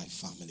of my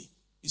family.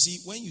 You see,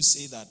 when you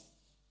say that,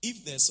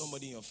 if there's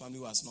somebody in your family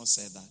who has not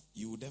said that,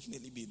 you will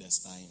definitely be the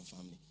star in your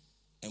family.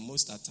 And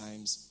most of the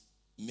times,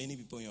 many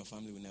people in your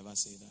family will never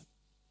say that.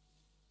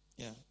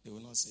 Yeah, they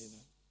will not say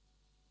that.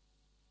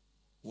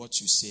 What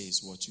you say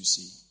is what you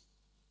see.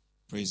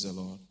 Praise the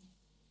Lord.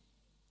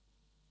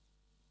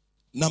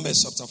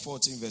 Numbers chapter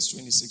 14, verse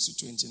 26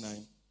 to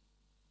 29.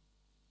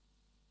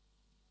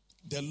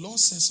 The Lord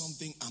says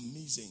something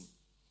amazing.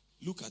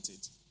 Look at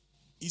it.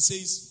 He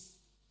says,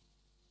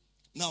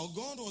 now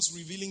God was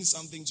revealing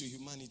something to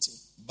humanity,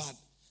 but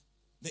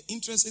the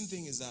interesting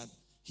thing is that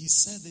he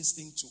said this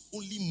thing to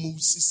only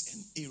Moses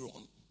and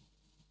Aaron.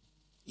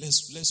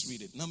 Let's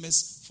read it.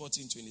 Numbers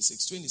 14,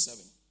 26,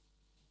 27.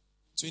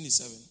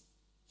 27.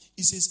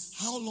 He says,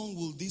 how long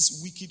will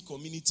this wicked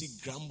community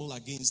grumble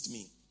against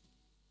me?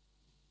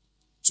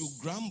 To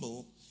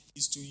grumble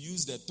is to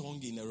use the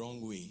tongue in the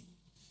wrong way.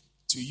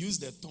 To use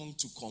the tongue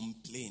to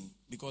complain.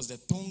 Because the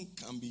tongue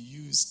can be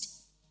used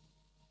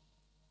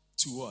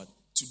to what?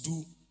 To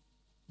do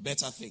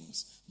better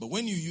things. But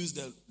when you use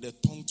the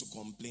tongue to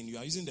complain, you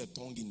are using the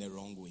tongue in the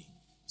wrong way.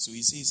 So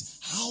he says,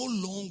 how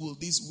long will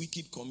this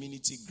wicked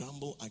community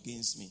grumble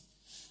against me?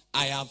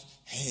 I have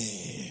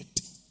heard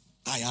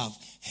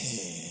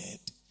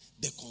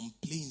the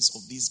complaints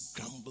of these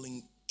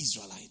grumbling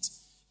Israelites.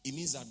 It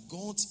means that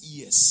God's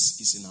ears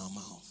is in our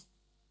mouth.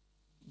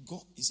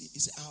 God, you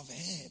see, I've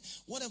heard.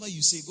 Whatever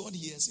you say, God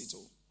hears it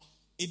all.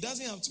 It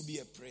doesn't have to be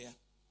a prayer.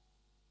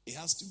 It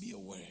has to be a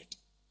word.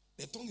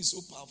 The tongue is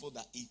so powerful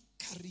that it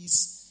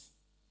carries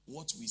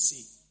what we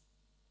say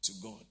to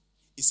God.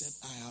 He said,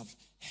 I have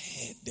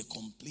heard the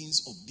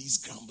complaints of these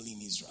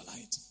grumbling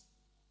Israelites.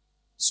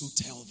 So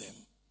tell them,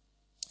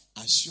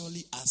 as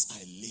surely as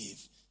I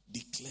live,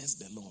 declares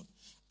the Lord,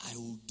 I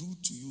will do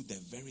to you the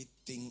very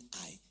thing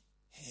I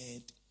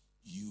heard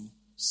you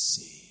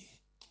say.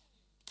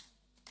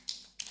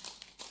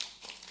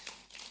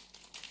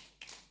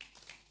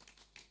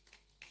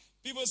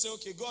 People say,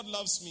 okay, God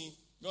loves me.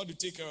 God will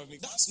take care of me.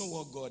 That's not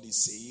what God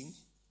is saying.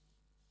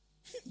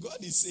 God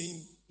is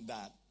saying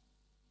that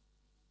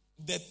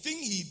the thing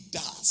he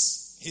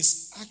does,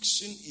 his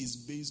action is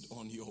based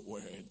on your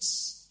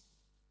words.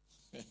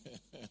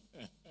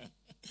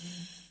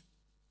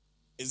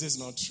 Is this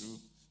not true?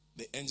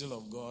 The angel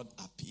of God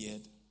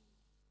appeared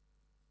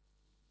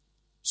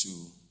to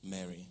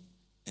Mary,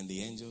 and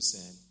the angel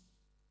said,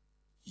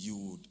 you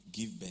would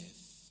give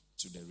birth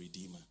to the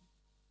Redeemer.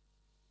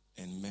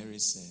 And Mary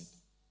said,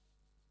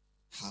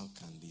 how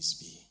can this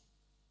be?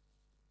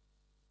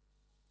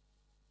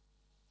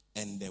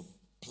 And the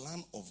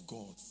plan of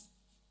God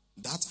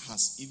that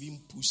has even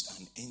pushed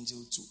an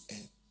angel to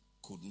earth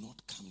could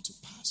not come to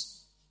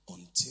pass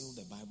until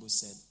the Bible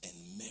said,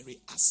 and Mary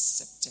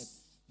accepted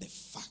the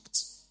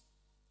fact.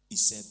 He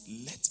said,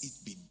 let it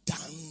be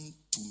done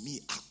to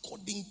me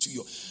according to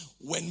your...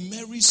 When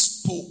Mary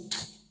spoke,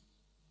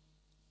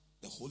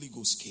 the Holy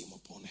Ghost came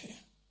upon her.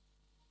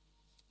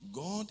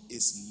 God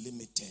is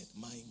limited,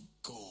 my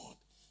God,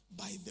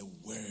 by the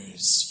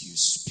words you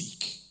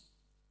speak.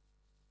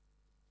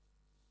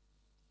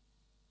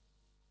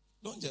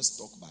 Don't just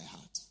talk by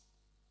heart.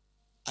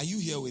 Are you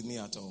here with me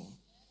at all?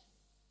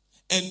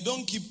 And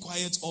don't keep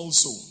quiet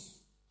also.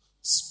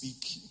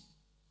 Speak.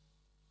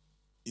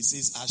 It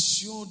says,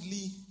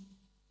 assuredly,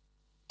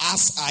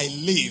 as I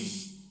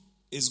live.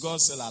 Is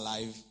God still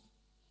alive?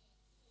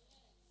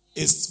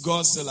 Is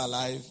God still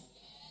alive?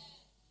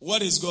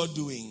 What is God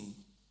doing?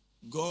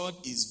 God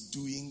is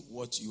doing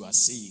what you are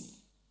saying.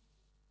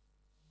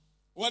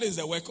 What is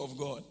the work of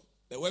God?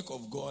 The work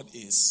of God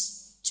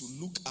is to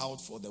look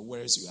out for the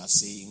words you are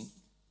saying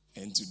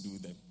and to do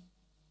them.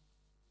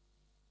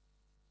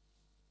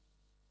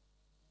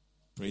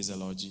 Praise the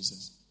Lord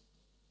Jesus.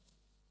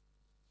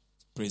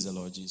 Praise the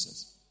Lord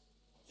Jesus.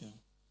 Yeah.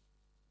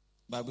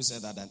 Bible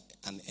said that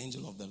an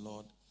angel of the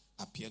Lord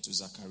appeared to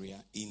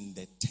Zechariah in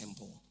the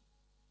temple.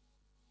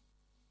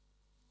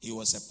 He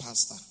was a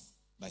pastor,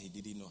 but he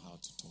didn't know how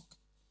to talk.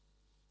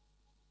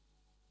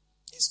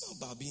 It's not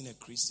about being a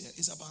Christian.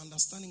 It's about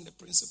understanding the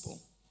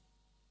principle.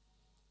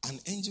 An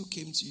angel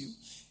came to you.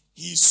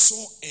 He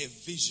saw a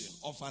vision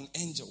of an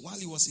angel while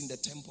he was in the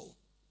temple.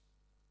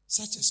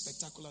 Such a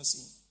spectacular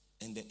scene.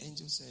 And the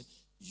angel said,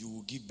 you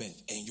will give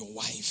birth and your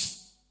wife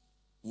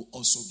will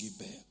also give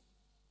birth.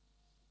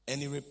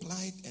 And he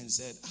replied and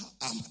said,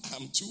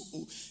 I'm too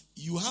old.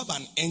 You have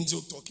an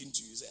angel talking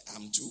to you. He said,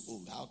 I'm too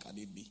old. How can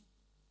it be?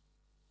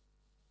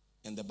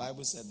 And the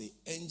Bible said the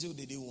angel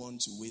didn't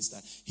want to waste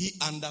time. He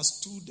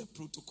understood the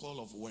protocol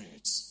of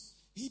words.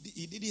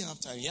 He didn't have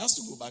time. He has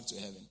to go back to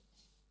heaven.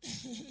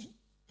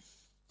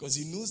 Because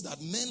he knows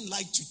that men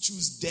like to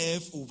choose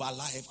death over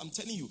life. I'm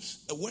telling you,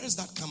 the words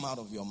that come out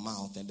of your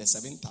mouth, and the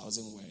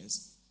 7,000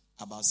 words,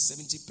 about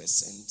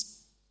 70%,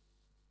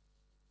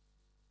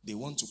 they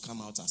want to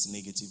come out as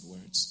negative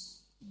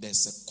words.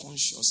 There's a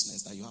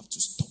consciousness that you have to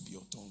stop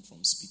your tongue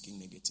from speaking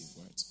negative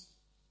words.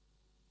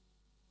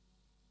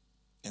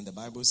 And the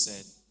Bible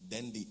said,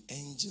 then the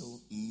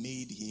angel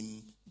made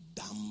him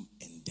dumb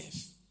and deaf.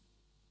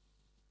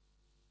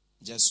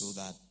 Just so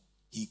that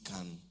he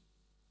can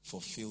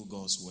fulfill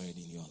God's word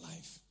in your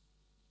life.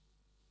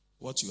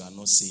 What you are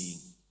not saying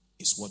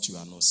is what you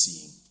are not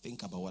seeing.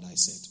 Think about what I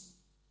said.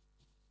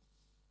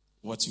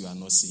 What you are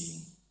not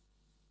seeing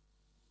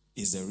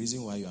is the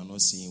reason why you are not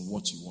seeing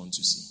what you want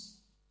to see.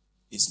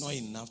 It's not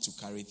enough to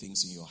carry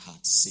things in your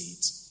heart. Say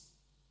it.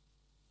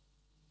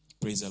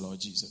 Praise the Lord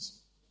Jesus.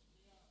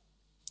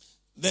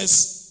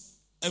 There's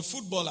a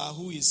footballer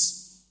who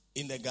is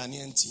in the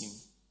Ghanaian team.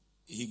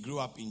 He grew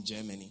up in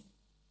Germany.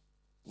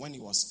 When he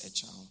was a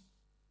child,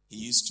 he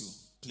used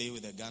to play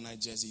with the Ghana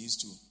jersey. He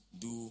used to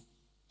do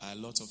a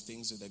lot of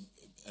things with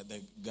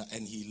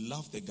and he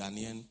loved the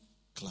Ghanaian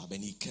club.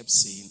 And he kept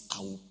saying, I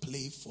will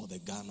play for the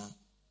Ghana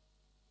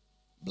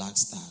Black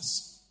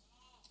Stars.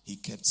 He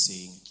kept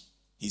saying,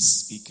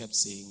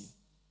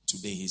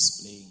 today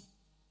he's playing.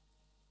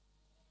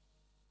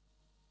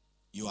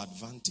 Your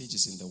advantage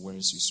is in the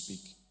words you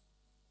speak.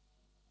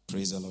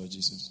 Praise the Lord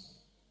Jesus.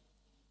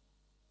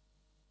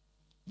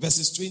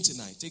 Verses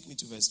 29. Take me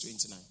to verse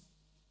 29.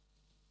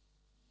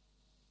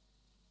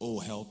 Oh,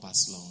 help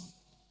us, Lord.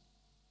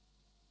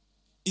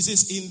 It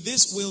says, in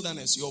this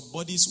wilderness, your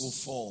bodies will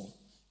fall,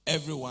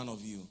 every one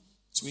of you,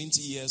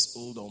 20 years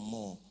old or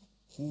more,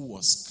 who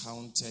was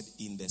counted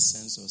in the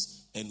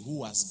census and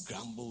who has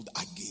grumbled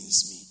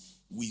against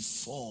me. We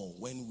fall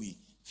when we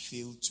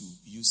fail to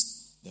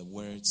use the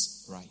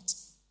words right.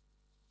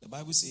 The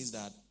Bible says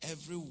that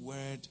every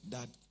word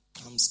that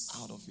comes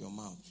out of your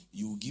mouth,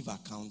 you will give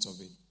account of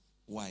it.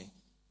 Why?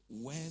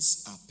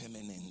 Words are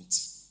permanent.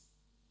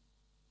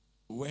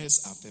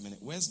 Words are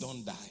permanent. Words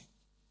don't die.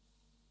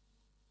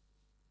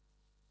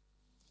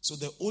 So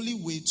the only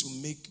way to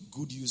make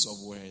good use of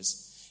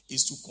words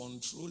is to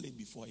control it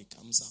before it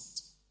comes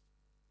out.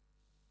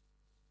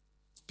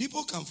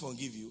 People can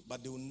forgive you,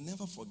 but they will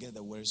never forget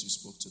the words you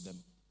spoke to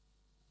them.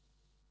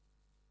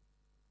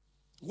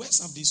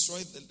 Words have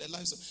destroyed the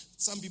lives of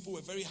some people.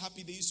 Were very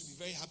happy. They used to be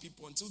very happy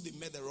people until they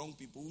met the wrong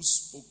people who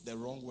spoke the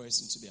wrong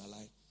words into their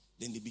life.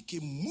 Then they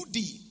became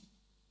moody.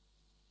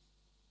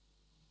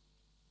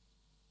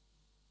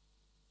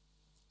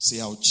 Say,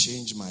 I'll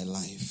change my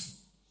life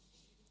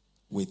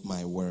with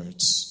my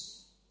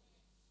words.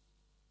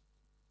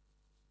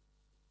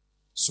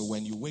 So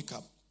when you wake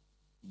up,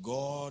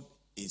 God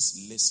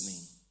is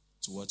listening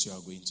to what you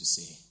are going to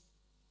say.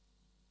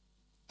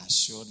 As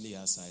surely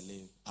as I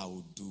live, I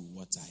will do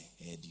what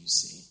I heard you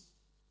say.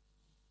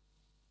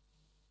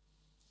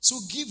 So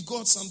give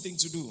God something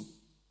to do.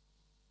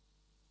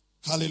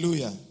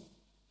 Hallelujah.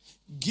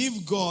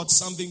 Give God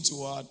something to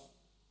what?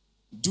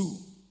 Do.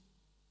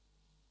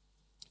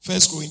 1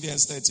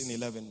 Corinthians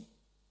 13:11.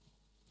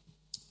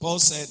 Paul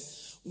said,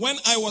 when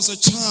I was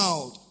a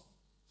child,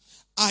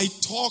 I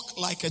talked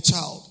like a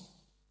child.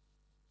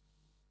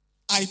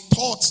 I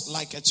thought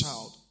like a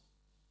child.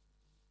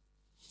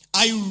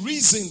 I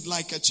reasoned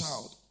like a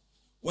child.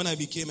 When I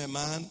became a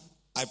man,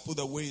 I put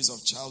the ways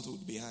of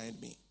childhood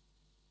behind me.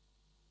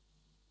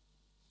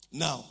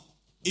 Now,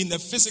 in the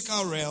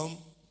physical realm,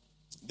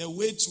 the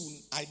way to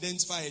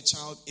identify a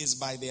child is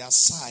by their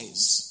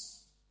size.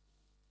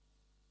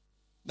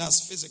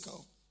 That's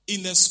physical.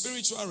 In the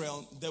spiritual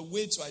realm, the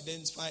way to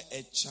identify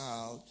a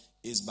child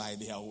is by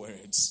their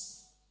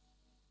words.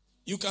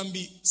 You can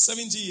be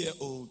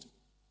 70-year-old,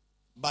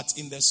 but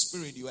in the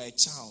spirit you are a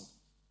child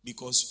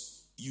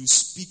because you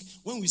speak.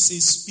 When we say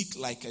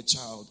speak like a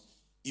child,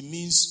 it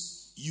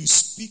means you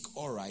speak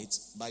all right,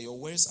 but your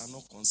words are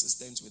not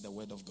consistent with the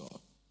word of God.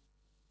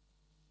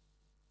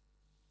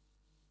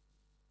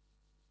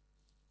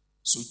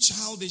 So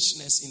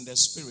childishness in the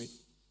spirit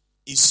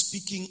is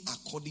speaking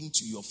according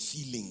to your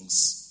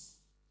feelings,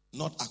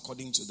 not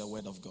according to the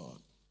word of God.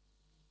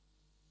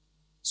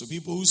 So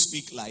people who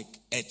speak like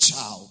a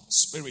child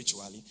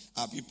spiritually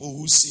are people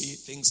who say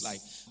things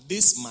like,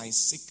 this my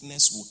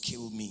sickness will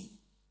kill me.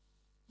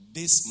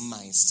 This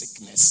my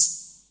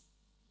sickness.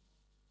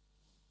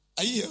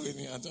 Are you here with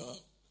me at all?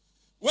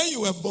 When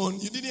you were born,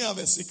 you didn't have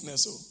a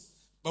sickness.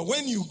 But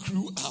when you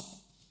grew up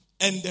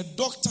and the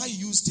doctor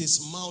used his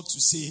mouth to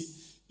say,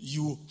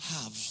 you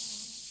have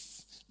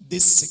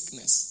this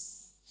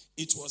sickness,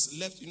 it was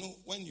left,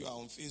 when you are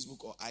on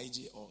Facebook or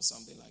IG or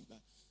something like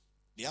that,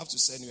 they have to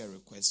send you a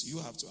request. You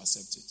have to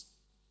accept it.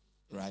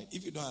 Right?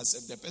 If you don't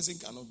accept, the person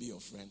cannot be your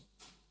friend.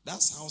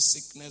 That's how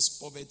sickness,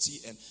 poverty,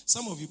 and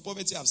some of you,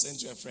 poverty have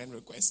sent you a friend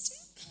request.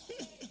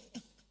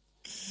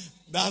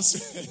 That's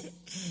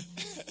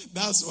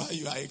why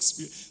you are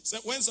experiencing. So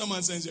when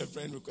someone sends you a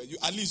friend request,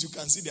 at least you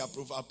can see their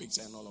profile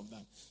picture and all of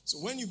that. So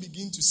when you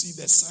begin to see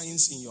the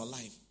signs in your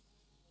life,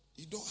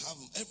 you don't have,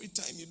 every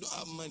time you don't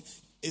have money,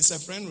 it's a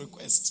friend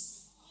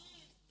request.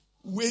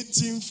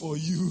 Waiting for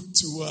you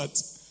to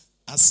what?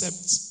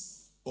 Accept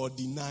or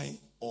deny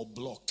or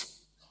block.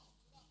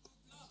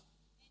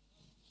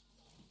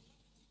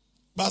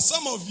 But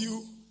some of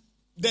you,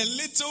 the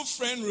little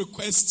friend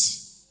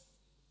request,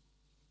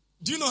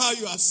 do you know how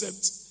you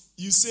accept?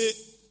 You say,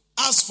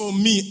 as for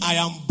me, I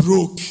am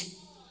broke.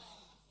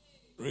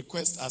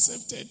 Request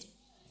accepted.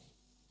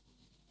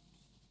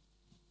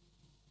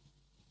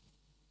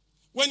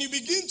 When you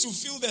begin to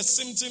feel the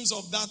symptoms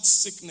of that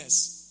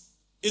sickness,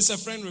 it's a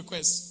friend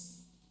request.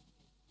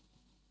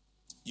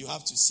 You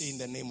have to say, in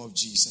the name of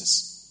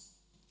Jesus,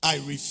 I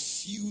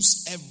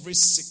refuse every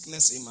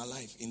sickness in my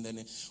life in the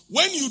name.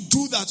 When you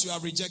do that, you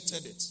have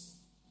rejected it.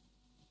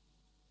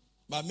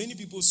 But many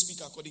people speak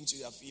according to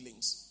their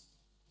feelings.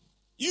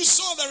 You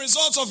saw the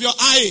results of your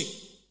eye,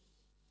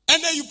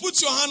 and then you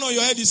put your hand on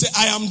your head, you say,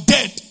 I am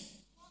dead.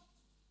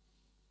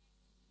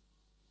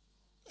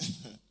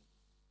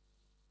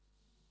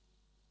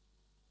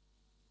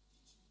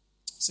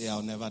 Say,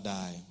 I'll never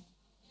die.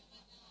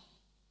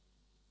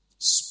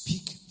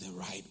 Speak the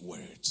right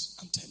words.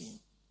 I'm telling you.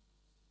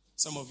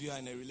 Some of you are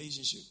in a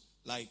relationship.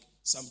 Like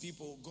some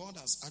people, God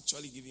has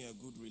actually given you a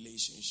good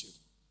relationship.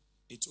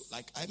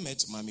 Like I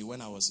met Mommy when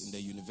I was in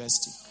the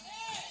university.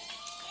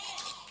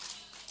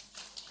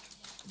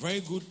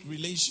 Very good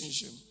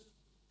relationship.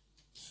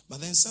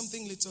 But then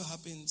something little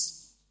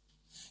happens.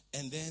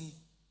 And then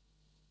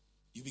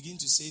you begin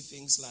to say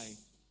things like,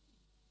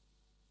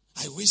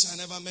 I wish I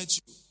never met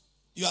you.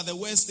 You are the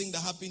worst thing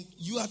that happened.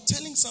 You are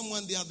telling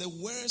someone they are the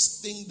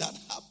worst thing that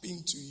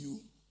happened to you.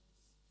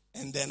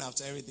 And then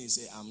after everything, you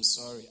say, I'm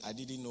sorry. I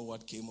didn't know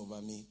what came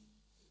over me.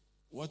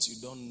 What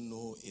you don't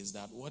know is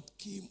that what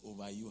came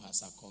over you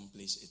has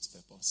accomplished its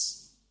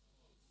purpose.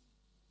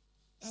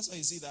 That's why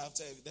you see that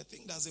after the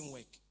thing doesn't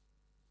work.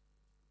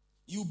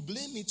 You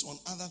blame it on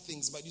other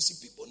things, but you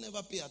see, people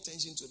never pay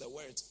attention to the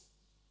words.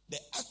 The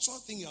actual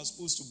thing you are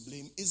supposed to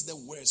blame is the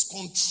words.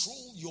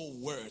 Control your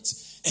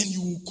words, and you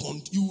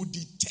will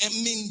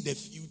determine the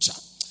future.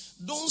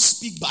 Don't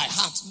speak by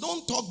heart.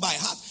 Don't talk by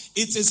heart.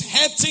 It is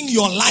hurting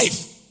your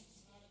life.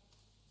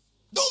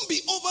 Don't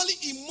be overly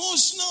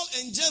emotional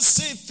and just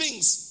say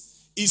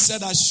things. He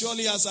said, as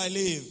surely as I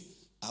live,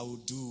 I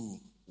will do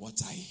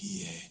what I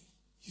hear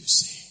you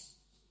say.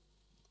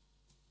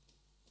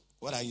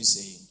 What are you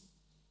saying?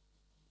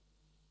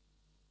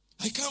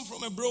 I come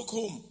from a broke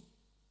home.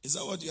 Is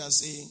that what you are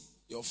saying?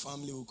 Your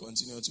family will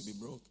continue to be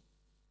broke.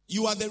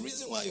 You are the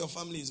reason why your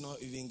family is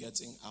not even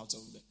getting out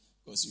of there.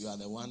 Because you are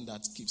the one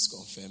that keeps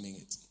confirming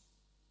it.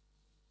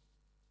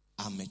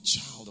 I'm a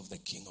child of the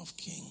King of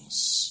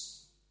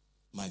Kings.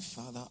 My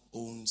father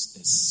owns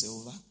the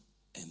silver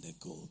and the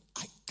gold.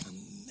 I can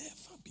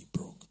never be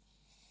broke.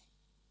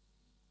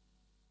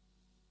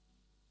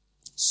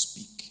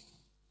 Speak.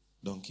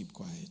 Don't keep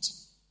quiet.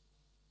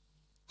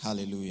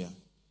 Hallelujah.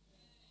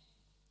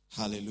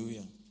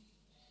 Hallelujah.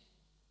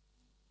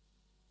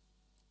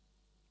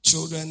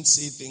 Children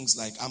say things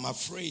like, I'm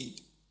afraid.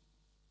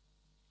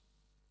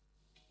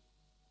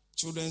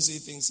 Children say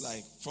things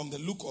like, from the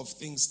look of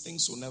things,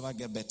 things will never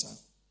get better.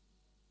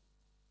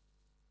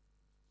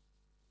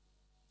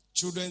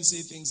 Children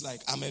say things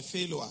like, I'm a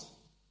failure.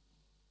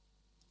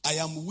 I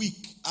am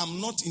weak. I'm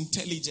not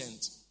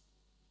intelligent.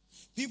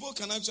 People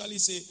can actually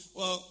say,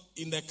 well,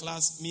 in the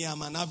class, me,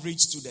 I'm an average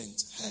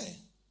student. Hey.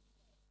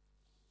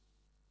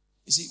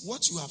 You see,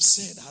 what you have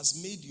said has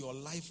made your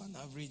life an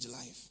average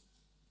life.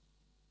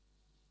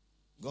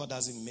 God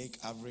doesn't make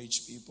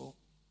average people.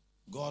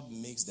 God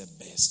makes the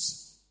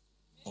best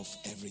of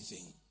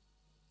everything.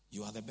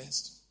 You are the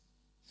best.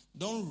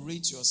 Don't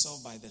rate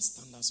yourself by the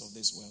standards of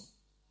this world.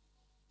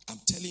 I'm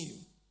telling you,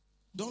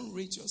 don't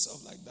rate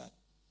yourself like that.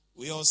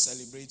 We all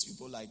celebrate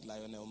people like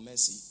Lionel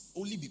Messi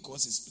only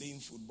because he's playing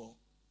football.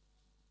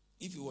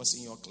 If he was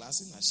in your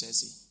class in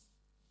Ashesi,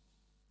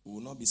 we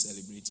will not be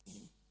celebrating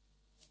him.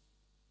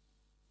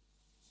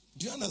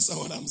 Do you understand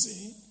what I'm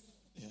saying?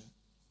 Yeah.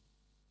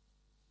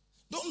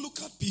 Don't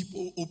look at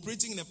people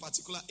operating in a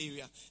particular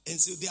area and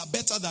say they are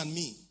better than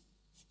me.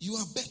 You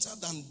are better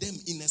than them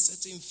in a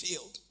certain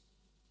field.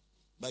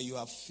 But you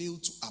have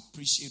failed to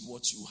appreciate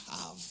what you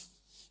have.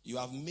 You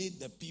have made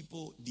the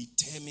people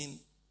determine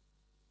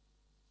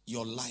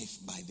your life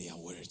by their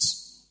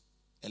words.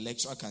 A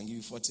lecturer can give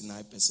you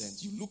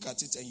 49%. You look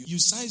at it and you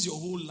size your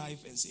whole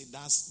life and say,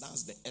 that's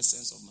the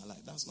essence of my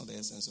life. That's not the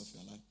essence of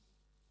your life.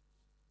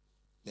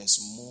 There's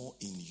more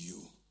in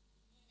you.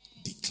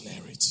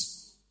 Declare it.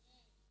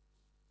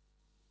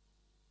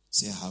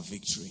 Say, I have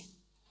victory.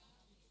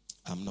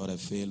 I'm not a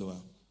failure.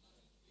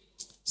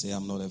 Say,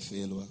 I'm not a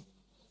failure.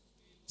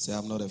 Say,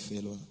 I'm not a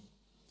failure.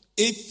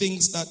 8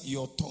 things that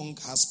your tongue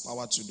has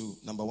power to do.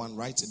 Number 1,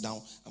 write it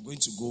down. I'm going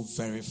to go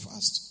very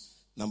fast.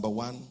 Number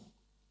 1,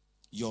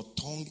 your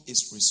tongue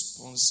is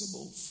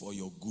responsible for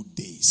your good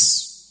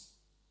days.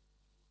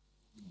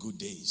 Good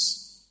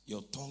days.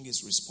 Your tongue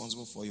is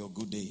responsible for your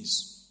good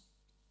days.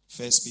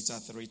 1 Peter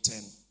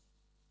 3:10.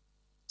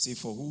 See,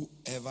 for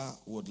whoever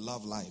would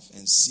love life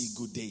and see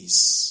good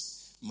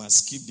days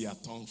must keep their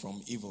tongue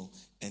from evil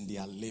and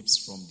their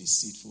lips from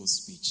deceitful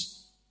speech.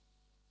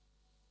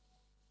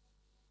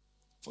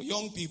 For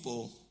young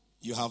people,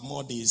 you have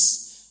more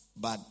days,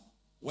 but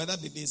whether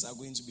the days are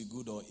going to be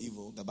good or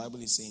evil, the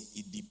Bible is saying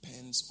it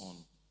depends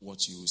on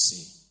what you will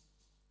say.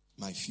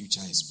 My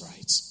future is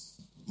bright.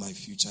 My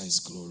future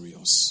is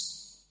glorious.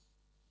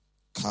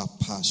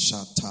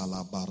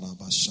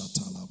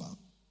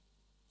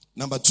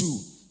 Number 2,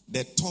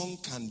 the tongue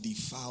can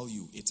defile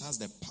you. It has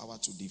the power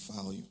to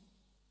defile you.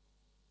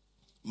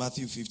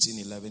 Matthew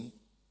 15:11.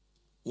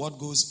 What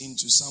goes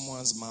into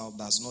someone's mouth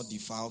does not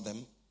defile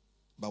them,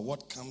 but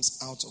what comes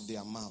out of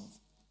their mouth,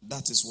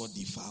 that is what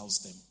defiles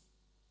them.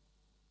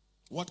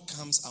 What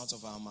comes out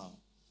of our mouth?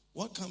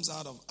 What comes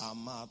out of our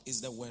mouth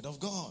is the word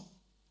of God.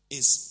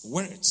 It's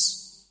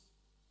words.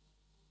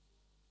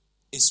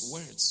 It's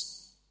words.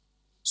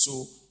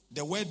 So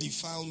the word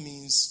defile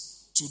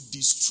means to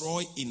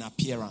destroy in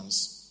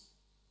appearance.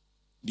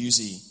 Do you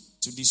see?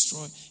 To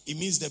destroy. It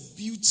means the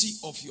beauty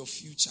of your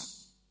future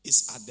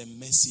is at the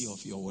mercy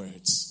of your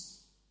words.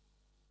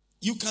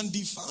 You can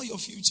defile your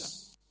future.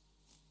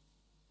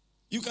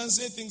 You can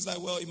say things like,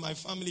 well, in my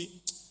family,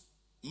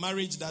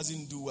 marriage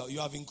doesn't do well.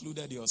 You have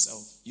included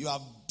yourself. You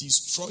have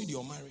destroyed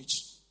your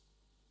marriage.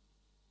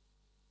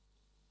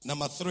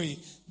 Number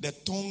 3, the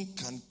tongue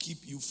can keep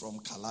you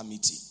from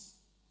calamity.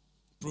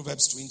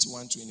 Proverbs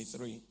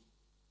 21:23.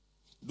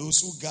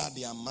 Those who guard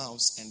their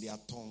mouths and their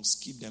tongues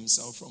keep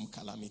themselves from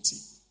calamity.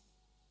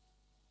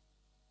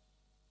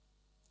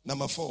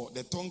 Number 4,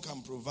 the tongue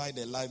can provide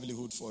a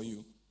livelihood for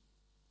you.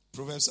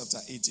 Proverbs chapter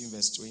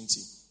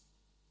 18:20.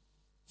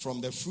 From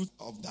the fruit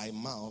of thy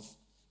mouth,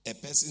 a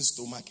person's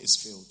stomach is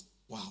filled.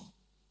 Wow.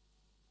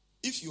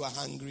 If you are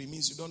hungry, it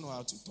means you don't know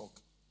how to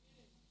talk.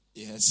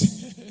 Yes.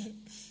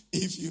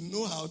 If you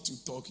know how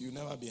to talk, you'll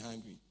never be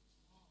hungry.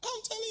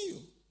 I'm telling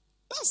you.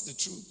 That's the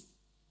truth.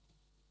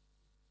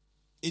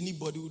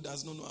 Anybody who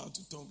does not know how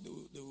to talk,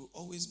 they will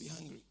always be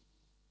hungry.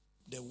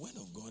 The word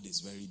of God is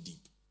very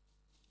deep.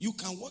 You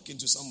can walk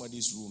into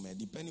somebody's room and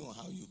depending on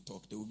how you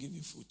talk, they will give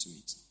you food to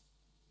eat.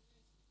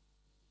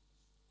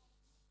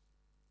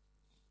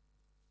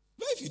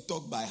 But if you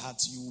talk by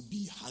heart, you will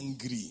be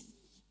hungry.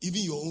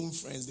 Even your own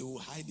friends, they will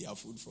hide their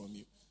food from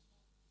you.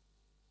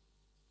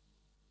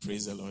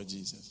 Praise the Lord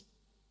Jesus.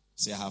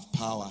 Say, I have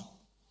power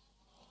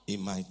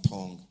in my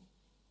tongue,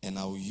 and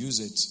I will use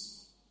it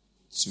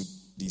to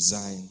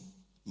design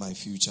my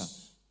future.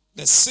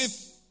 The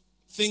 6th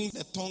thing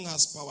the tongue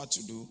has power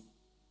to do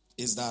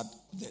is that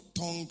the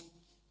tongue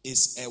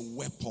is a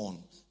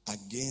weapon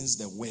against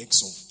the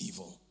works of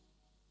evil.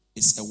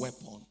 It's a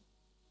weapon.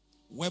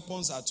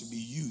 Weapons are to be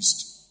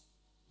used.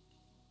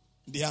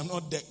 They are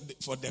not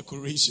for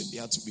decoration. They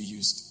are to be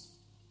used.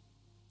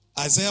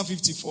 Isaiah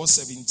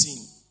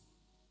 54:17.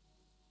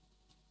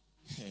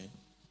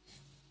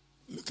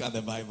 Look at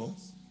the Bible.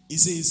 It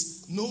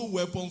says, no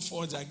weapon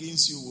forged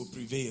against you will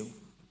prevail,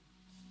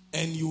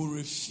 and you will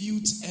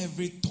refute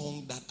every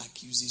tongue that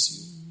accuses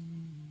you.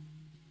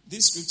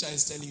 This scripture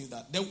is telling you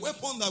that the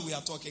weapon that we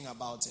are talking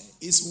about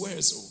is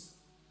words.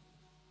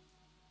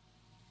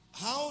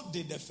 How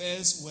did the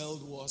First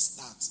World War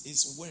start?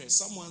 It's words.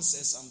 Someone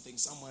said something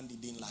someone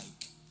didn't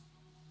like.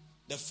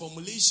 The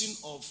formulation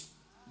of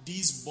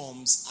these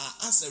bombs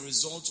are as a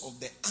result of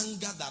the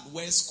anger that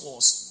words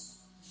cause.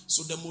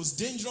 So the most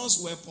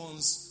dangerous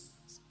weapons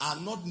are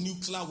not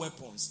nuclear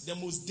weapons. The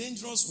most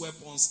dangerous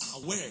weapons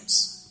are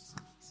words.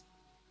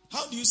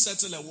 How do you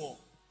settle a war?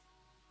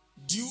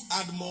 Do you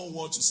add more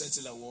words to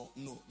settle a war?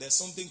 No. There's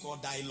something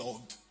called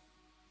dialogue.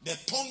 The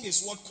tongue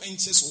is what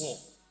quenches war.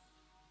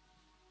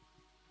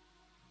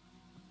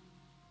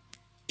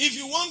 If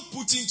you want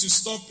Putin to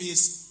stop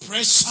his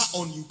pressure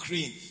on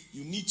Ukraine,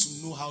 you need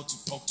to know how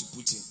to talk to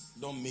Putin.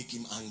 Don't make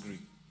him angry.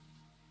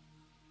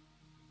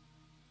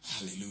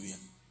 Hallelujah.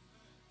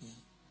 Yeah.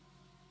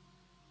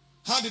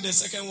 How did the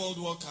Second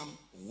World War come?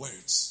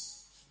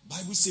 Words.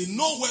 Bible says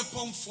no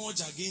weapon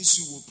forged against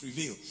you will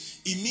prevail.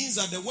 It means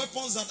that the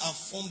weapons that are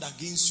formed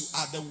against you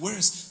are the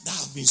words that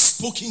have been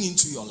spoken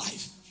into your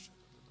life.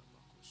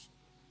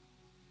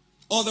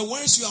 Or the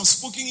words you have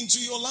spoken into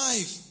your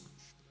life.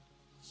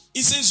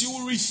 It says you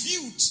will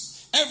refute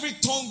every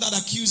tongue that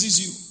accuses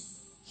you.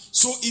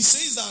 So it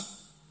says that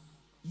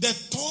the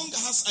tongue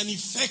has an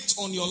effect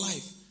on your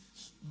life,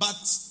 but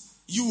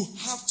you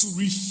have to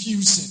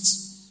refuse it.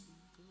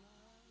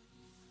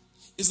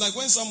 It's like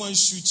when someone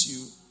shoots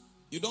you,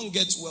 you don't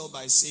get well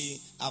by saying,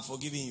 I've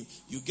forgiven you.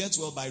 You get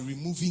well by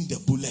removing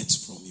the bullet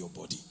from your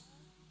body.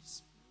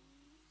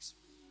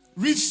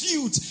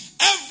 Refute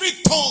every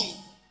tongue.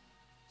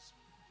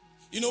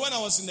 You know, when I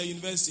was in the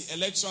university, a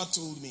lecturer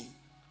told me,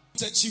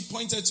 she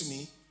pointed to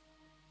me.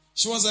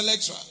 She was a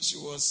lecturer. She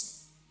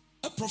was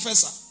a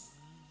professor.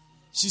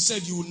 She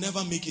said, you will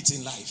never make it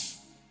in life.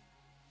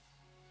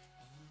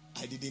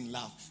 I didn't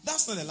laugh.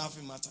 That's not a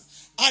laughing matter.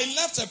 I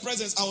left her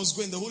presence. I was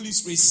going. The Holy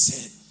Spirit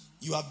said,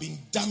 you have been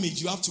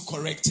damaged. You have to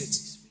correct it.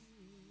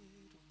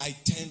 I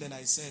turned and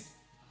I said,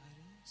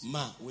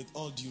 Ma, with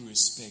all due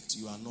respect,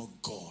 you are not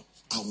God.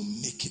 I will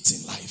make it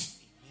in life.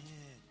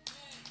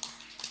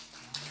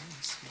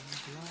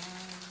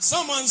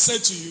 Someone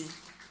said to you,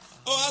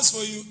 oh, as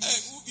for you,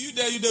 you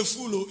there, you the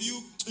fool.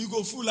 You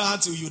go fool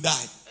out till you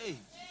die. Hey.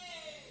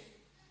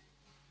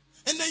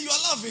 And then you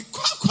are laughing.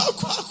 Quack, quack,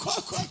 quack,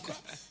 quack, quack,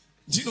 quack.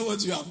 Do you know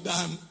what you have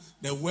done?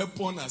 The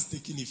weapon has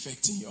taken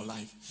effect in your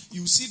life.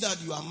 You see that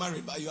you are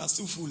married, but you are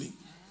still fooling.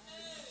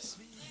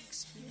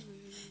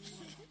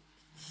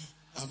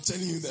 I'm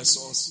telling you the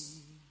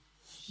source.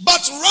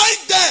 But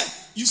right there,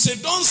 you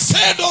say, don't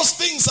say those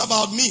things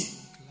about me.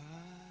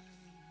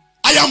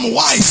 I am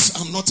wise.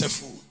 I'm not a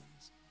fool.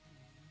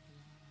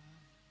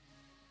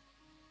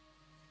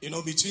 You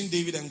know, between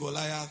David and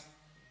Goliath,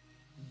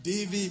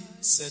 David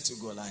said to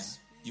Goliath,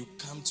 you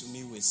come to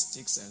me with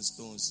sticks and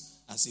stones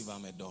as if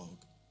I'm a dog.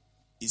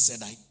 He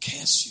said, I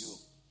curse you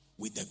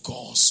with the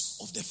gods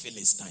of the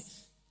Philistine.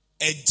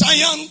 A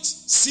giant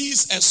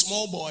sees a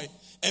small boy,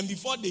 and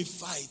before they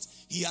fight,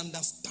 he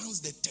understands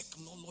the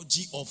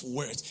technology of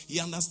words. He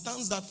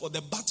understands that for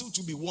the battle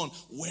to be won,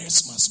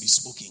 words must be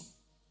spoken.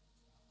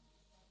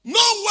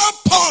 No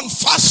weapon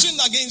fashioned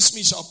against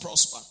me shall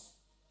prosper.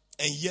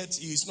 And yet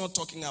he is not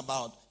talking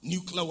about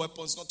nuclear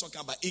weapons, not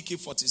talking about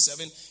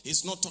AK-47.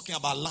 He's not talking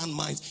about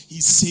landmines.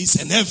 He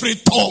says, and every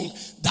tongue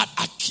that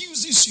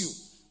accuses you.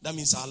 That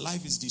means our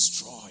life is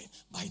destroyed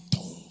by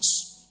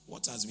tongues.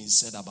 What has been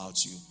said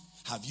about you?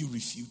 Have you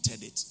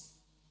refuted it?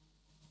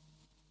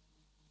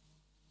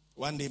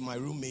 One day my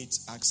roommate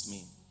asked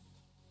me.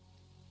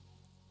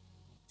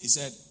 He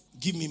said,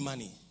 give me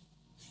money.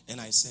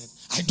 And I said,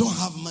 I don't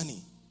have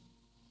money.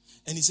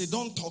 And he said,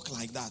 don't talk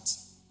like that.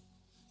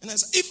 And I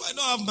said, if I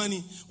don't have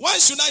money, why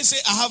should I say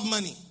I have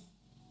money?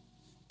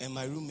 And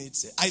my roommate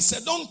said, I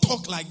said, don't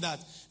talk like that.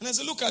 And I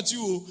said, look at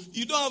you.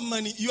 You don't have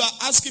money. You are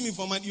asking me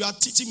for money. You are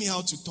teaching me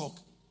how to talk.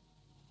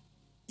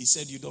 He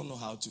said, you don't know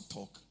how to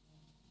talk.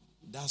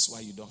 That's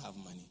why you don't have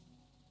money.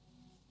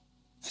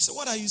 I said,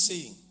 what are you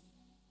saying?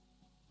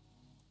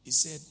 He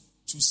said,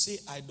 to say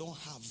I don't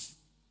have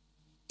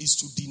is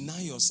to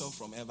deny yourself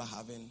from ever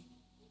having.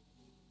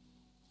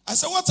 I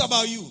said, what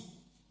about you?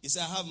 He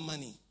said, I have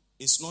money.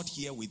 It's not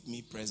here with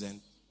me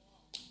present.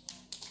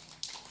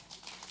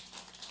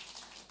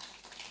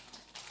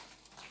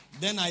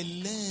 Then I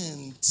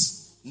learned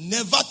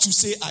never to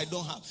say I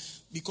don't have.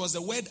 Because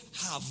the word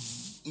have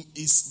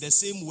is the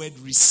same word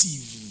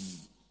receive.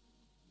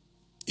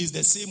 Is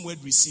the same word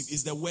receive.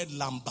 Is the word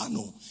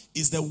lambano.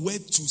 Is the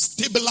word to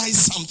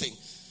stabilize something.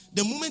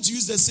 The moment you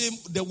use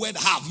the word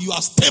have, you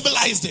have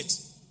stabilized it.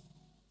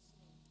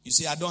 You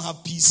say I don't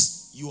have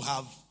peace. You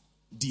have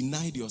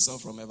denied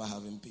yourself from ever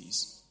having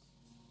peace.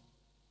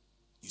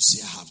 You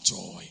say, I have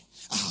joy,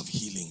 I have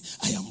healing,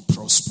 I am